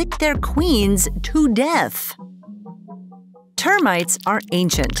colonies lick their queens to death? Termites are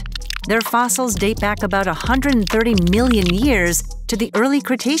ancient. Their fossils date back about 130 million years to the early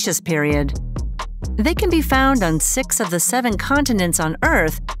Cretaceous period. They can be found on 6 of the 7 continents on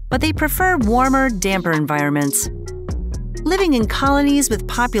Earth, but they prefer warmer, damper environments. Living in colonies with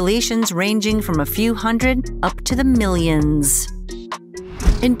populations ranging from a few hundred up to the millions.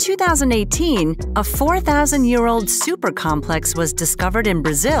 In 2018, a 4,000-year-old supercomplex was discovered in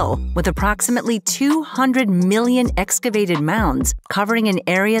Brazil with approximately 200 million excavated mounds covering an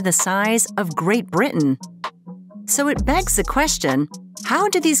area the size of Great Britain. So it begs the question, how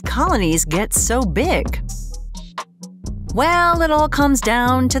do these colonies get so big? Well, it all comes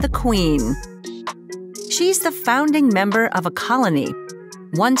down to the queen. She's the founding member of a colony.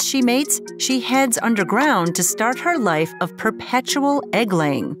 Once she mates, she heads underground to start her life of perpetual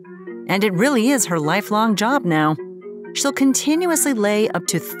egg-laying. And it really is her lifelong job now. She'll continuously lay up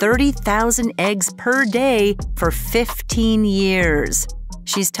to 30,000 eggs per day for 15 years.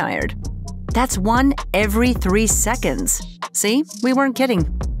 She's tired. That's 1 every 3 seconds. See, we weren't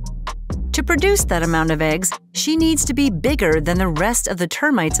kidding. To produce that amount of eggs, she needs to be bigger than the rest of the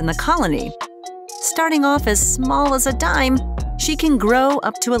termites in the colony. Starting off as small as a dime, she can grow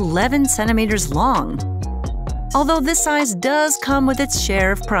up to 11 centimeters long. Although this size does come with its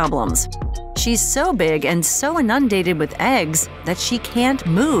share of problems. She's so big and so inundated with eggs that she can't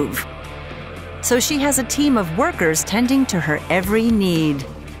move. So she has a team of workers tending to her every need.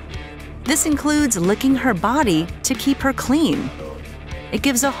 This includes licking her body to keep her clean. It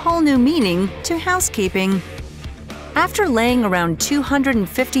gives a whole new meaning to housekeeping. After laying around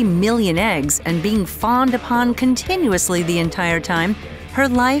 250 million eggs and being fawned upon continuously the entire time, her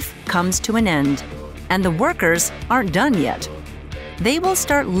life comes to an end. And the workers aren't done yet. They will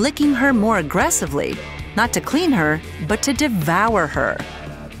start licking her more aggressively, not to clean her, but to devour her.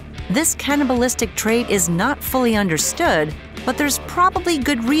 This cannibalistic trait is not fully understood, but there's probably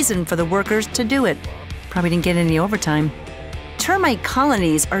good reason for the workers to do it. Probably didn't get any overtime. Termite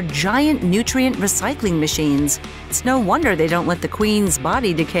colonies are giant nutrient recycling machines. It's no wonder they don't let the queen's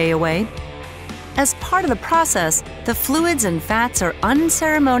body decay away. As part of the process, the fluids and fats are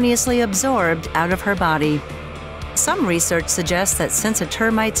unceremoniously absorbed out of her body. Some research suggests that since a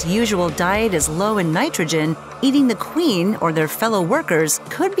termite's usual diet is low in nitrogen, eating the queen or their fellow workers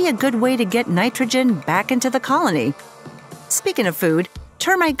could be a good way to get nitrogen back into the colony. Speaking of food,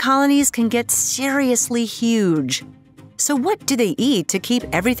 termite colonies can get seriously huge. So what do they eat to keep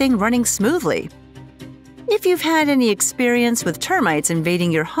everything running smoothly? If you've had any experience with termites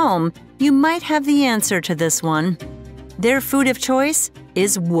invading your home, you might have the answer to this one. Their food of choice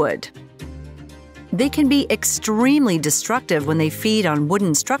is wood. They can be extremely destructive when they feed on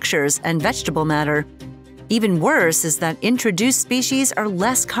wooden structures and vegetable matter. Even worse is that introduced species are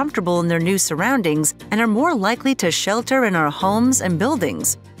less comfortable in their new surroundings and are more likely to shelter in our homes and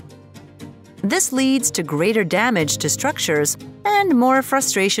buildings. This leads to greater damage to structures and more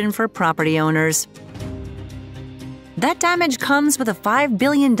frustration for property owners. That damage comes with a $5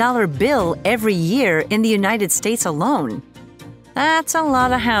 billion bill every year in the United States alone. That's a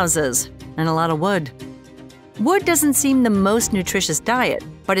lot of houses and a lot of wood. Wood doesn't seem the most nutritious diet,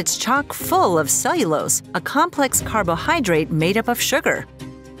 but it's chock full of cellulose, a complex carbohydrate made up of sugar.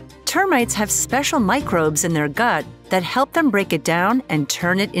 Termites have special microbes in their gut that help them break it down and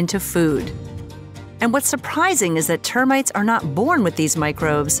turn it into food. And what's surprising is that termites are not born with these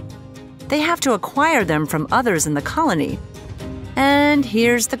microbes. They have to acquire them from others in the colony. And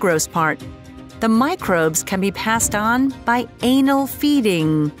here's the gross part. The microbes can be passed on by anal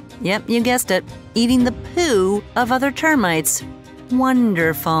feeding. Yep, you guessed it, eating the poo of other termites.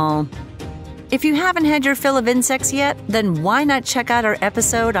 Wonderful. If you haven't had your fill of insects yet, then why not check out our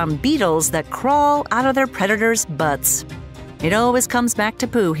episode on beetles that crawl out of their predators' butts? It always comes back to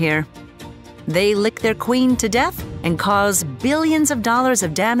poo here. They lick their queen to death and cause billions of dollars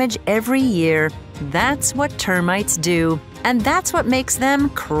of damage every year. That's what termites do, and that's what makes them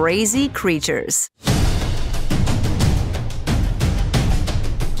crazy creatures.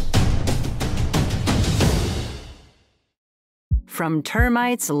 From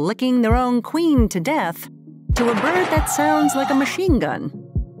termites licking their own queen to death, to a bird that sounds like a machine gun.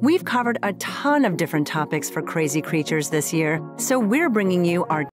 We've covered a ton of different topics for crazy creatures this year, so we're bringing you our